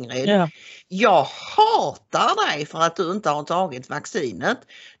 Ingrid. Ja. Jag hatar dig för att du inte har tagit vaccinet.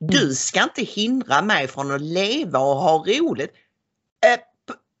 Du ska inte hindra mig från att leva och ha roligt.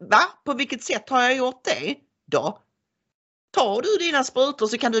 Va? På vilket sätt har jag gjort det då? Tar du dina sprutor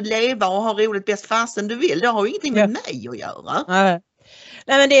så kan du leva och ha roligt bäst fastän du vill. Det har ju ingenting med mig att göra.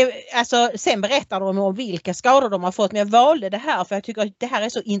 Nej, men det, alltså, sen berättar de om vilka skador de har fått, men jag valde det här för jag tycker att det här är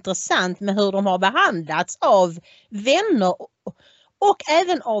så intressant med hur de har behandlats av vänner och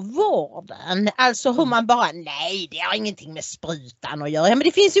även av vården. Alltså hur man bara, nej det har ingenting med sprutan att göra. Ja, men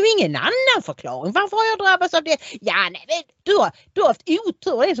det finns ju ingen annan förklaring. Varför har jag drabbats av det? Ja, nej, du har haft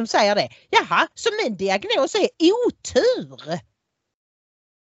otur, det är som säger det. Jaha, så min diagnos är otur.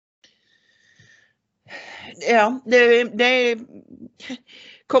 Ja, det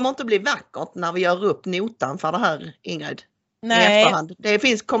kommer inte att bli vackert när vi gör upp notan för det här, Ingrid. Nej. I efterhand.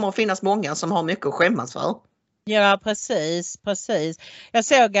 Kommer att finnas många som har mycket att skämmas för. Ja, precis. Jag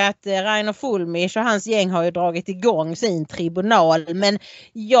såg att Rainer Fullmich och hans gäng har ju dragit igång sin tribunal, men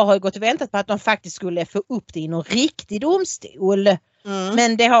jag har ju gått och väntat på att de faktiskt skulle få upp det i någon riktig domstol.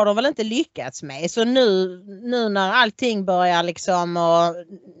 Men det har de väl inte lyckats med. Så nu när allting börjar liksom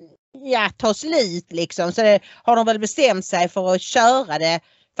ta slut liksom, så har de väl bestämt sig för att köra det.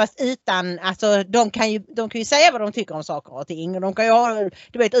 Fast utan, alltså de kan ju säga vad de tycker om saker och ting. Och de kan ju ha,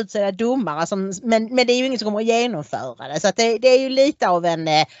 utsedda domare men det är ju ingen som kommer att genomföra det. Så att det är ju lite av en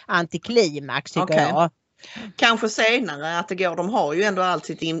antiklimax tycker jag. Kanske senare att det går, de har ju ändå allt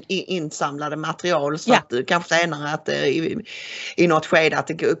sitt insamlade material så att kanske senare att i något skede att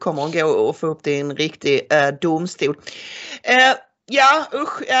det kommer att gå och få upp det i en riktig domstol. Ja,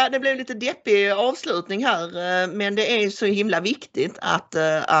 usch, det blev lite deppig avslutning här, men det är så himla viktigt att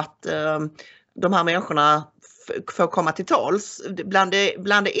de här människorna får komma till tals. Bland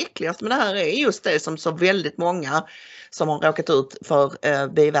det äckligaste med det här är just det som så väldigt många som har råkat ut för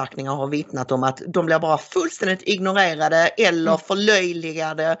biverkningar har vittnat om, att de blir bara fullständigt ignorerade eller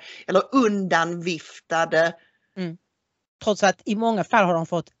förlöjligade eller undanviftade. Trots att i många fall har de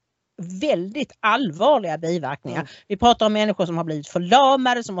fått väldigt allvarliga biverkningar. Vi pratar om människor som har blivit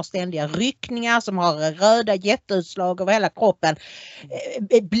förlamade, som har ständiga ryckningar, som har röda jätteutslag över hela kroppen,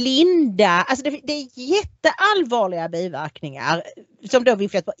 blinda. Alltså det är jätteallvarliga biverkningar som då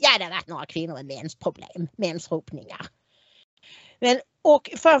vifflat på, det har varit några kvinnor med mensproblem, mensropningar. Och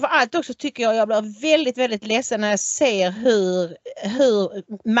framförallt också tycker jag blir väldigt, väldigt ledsen när jag ser hur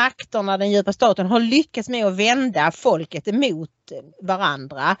makterna, den djupa staten, har lyckats med att vända folket emot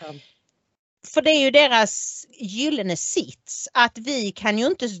varandra. För det är ju deras gyllene sits att vi kan ju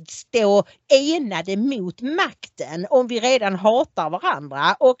inte stå enade mot makten om vi redan hatar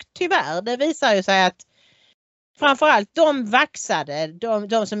varandra. Och tyvärr, det visar ju sig att framförallt de vaxade,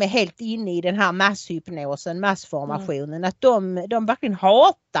 de som är helt inne i den här masshypnosen, massformationen, att de verkligen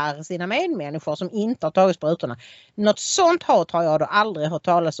hatar sina medmänniskor som inte har tagit sprutorna. Något sånt hat har jag då aldrig hört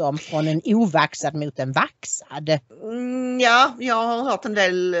talas om från en ovaxad mot en vaxad. Ja, jag har hört en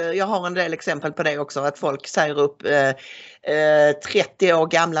del exempel på det också, att folk säger upp 30 år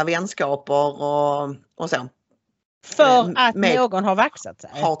gamla vänskaper och så. För att någon har vaxat sig.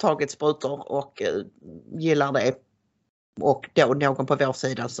 Har tagit sprutor och gillar det. Och då någon på vår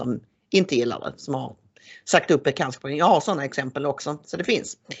sida som inte gillar det. Som har sagt upp bekantskap. Jag har sådana exempel också. Så det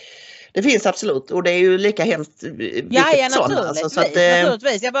finns. Det finns absolut. Och det är ju lika hemskt.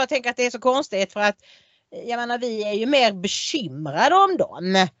 Naturligtvis. Jag bara tänker att det är så konstigt för att jag menar, vi är ju mer bekymrade om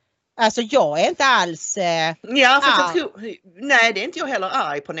dem. Alltså jag är inte alls nej, det är inte jag heller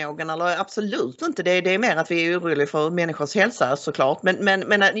arg på någon, eller absolut inte. Det är mer att vi är oroliga för människors hälsa såklart.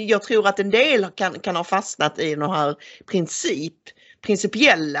 Men jag tror att en del kan ha fastnat i de här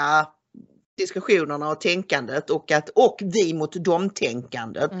principiella diskussionerna och tänkandet och vi mot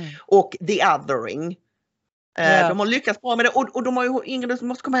dem-tänkandet och the othering. De har lyckats bra med det och de har ju, Ingrid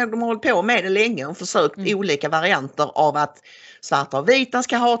måste komma ihåg, de har hållit på med det länge och försökt olika varianter av att svarta och vita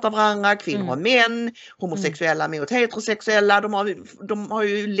ska hata varandra, kvinnor och män, homosexuella mot heterosexuella. De har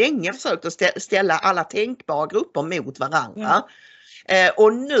ju länge försökt att ställa alla tänkbara grupper mot varandra.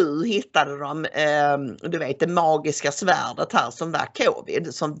 Och nu hittade de det magiska svärdet här som var covid,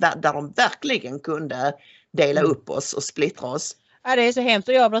 där de verkligen kunde dela upp oss och splittra oss. Ja, det är så hemskt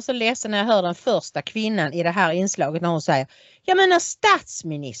och jag blir så ledsen när jag hör den första kvinnan i det här inslaget när hon säger, jag menar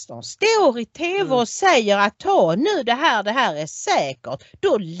statsministern står i tv och säger att det här är säkert,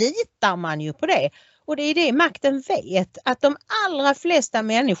 då litar man ju på det. Och det är det makten vet, att de allra flesta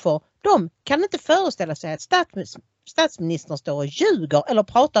människor, de kan inte föreställa sig att statsministern står och ljuger eller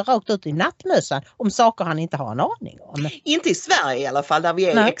pratar rakt ut i nattmössan om saker han inte har en aning om. Inte i Sverige i alla fall, där vi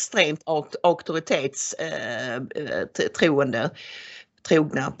är extremt trogna.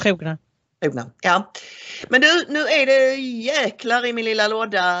 Ja. Men nu är det jäklar i min lilla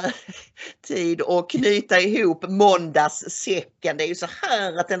låda tid att knyta ihop måndagssäcken. Det är ju så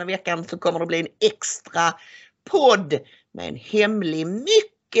här att denna veckan så kommer det bli en extra podd med en hemlig,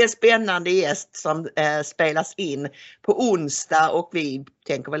 mycket spännande gäst som spelas in på onsdag, och vi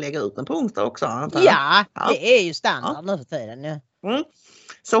tänker väl lägga ut den på onsdag också. Ja, det är ju standard nu för tiden. Ja.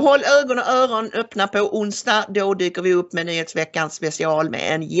 Så håll ögon och öron öppna på onsdag. Då dyker vi upp med Nyhetsveckans special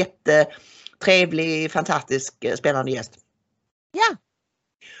med en jättetrevlig, fantastisk, spännande gäst. Ja.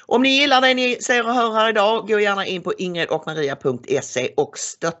 Om ni gillar det ni ser och hör här idag, gå gärna in på ingridochmaria.se och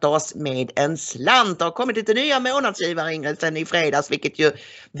stötta oss med en slant. Det har kommit lite nya månadsgivare, Ingrid, sen i fredags, vilket ju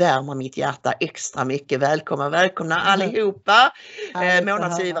värmer mitt hjärta extra mycket. Välkomna allihopa.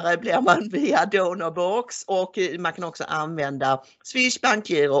 Månadsgivare blir man via Donorbox, och man kan också använda Swish,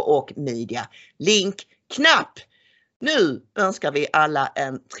 bankgiro och media link-knapp. Nu önskar vi alla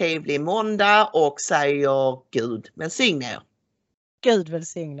en trevlig måndag och säger Gud välsigne er. Gud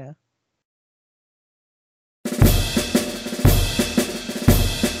välsigne.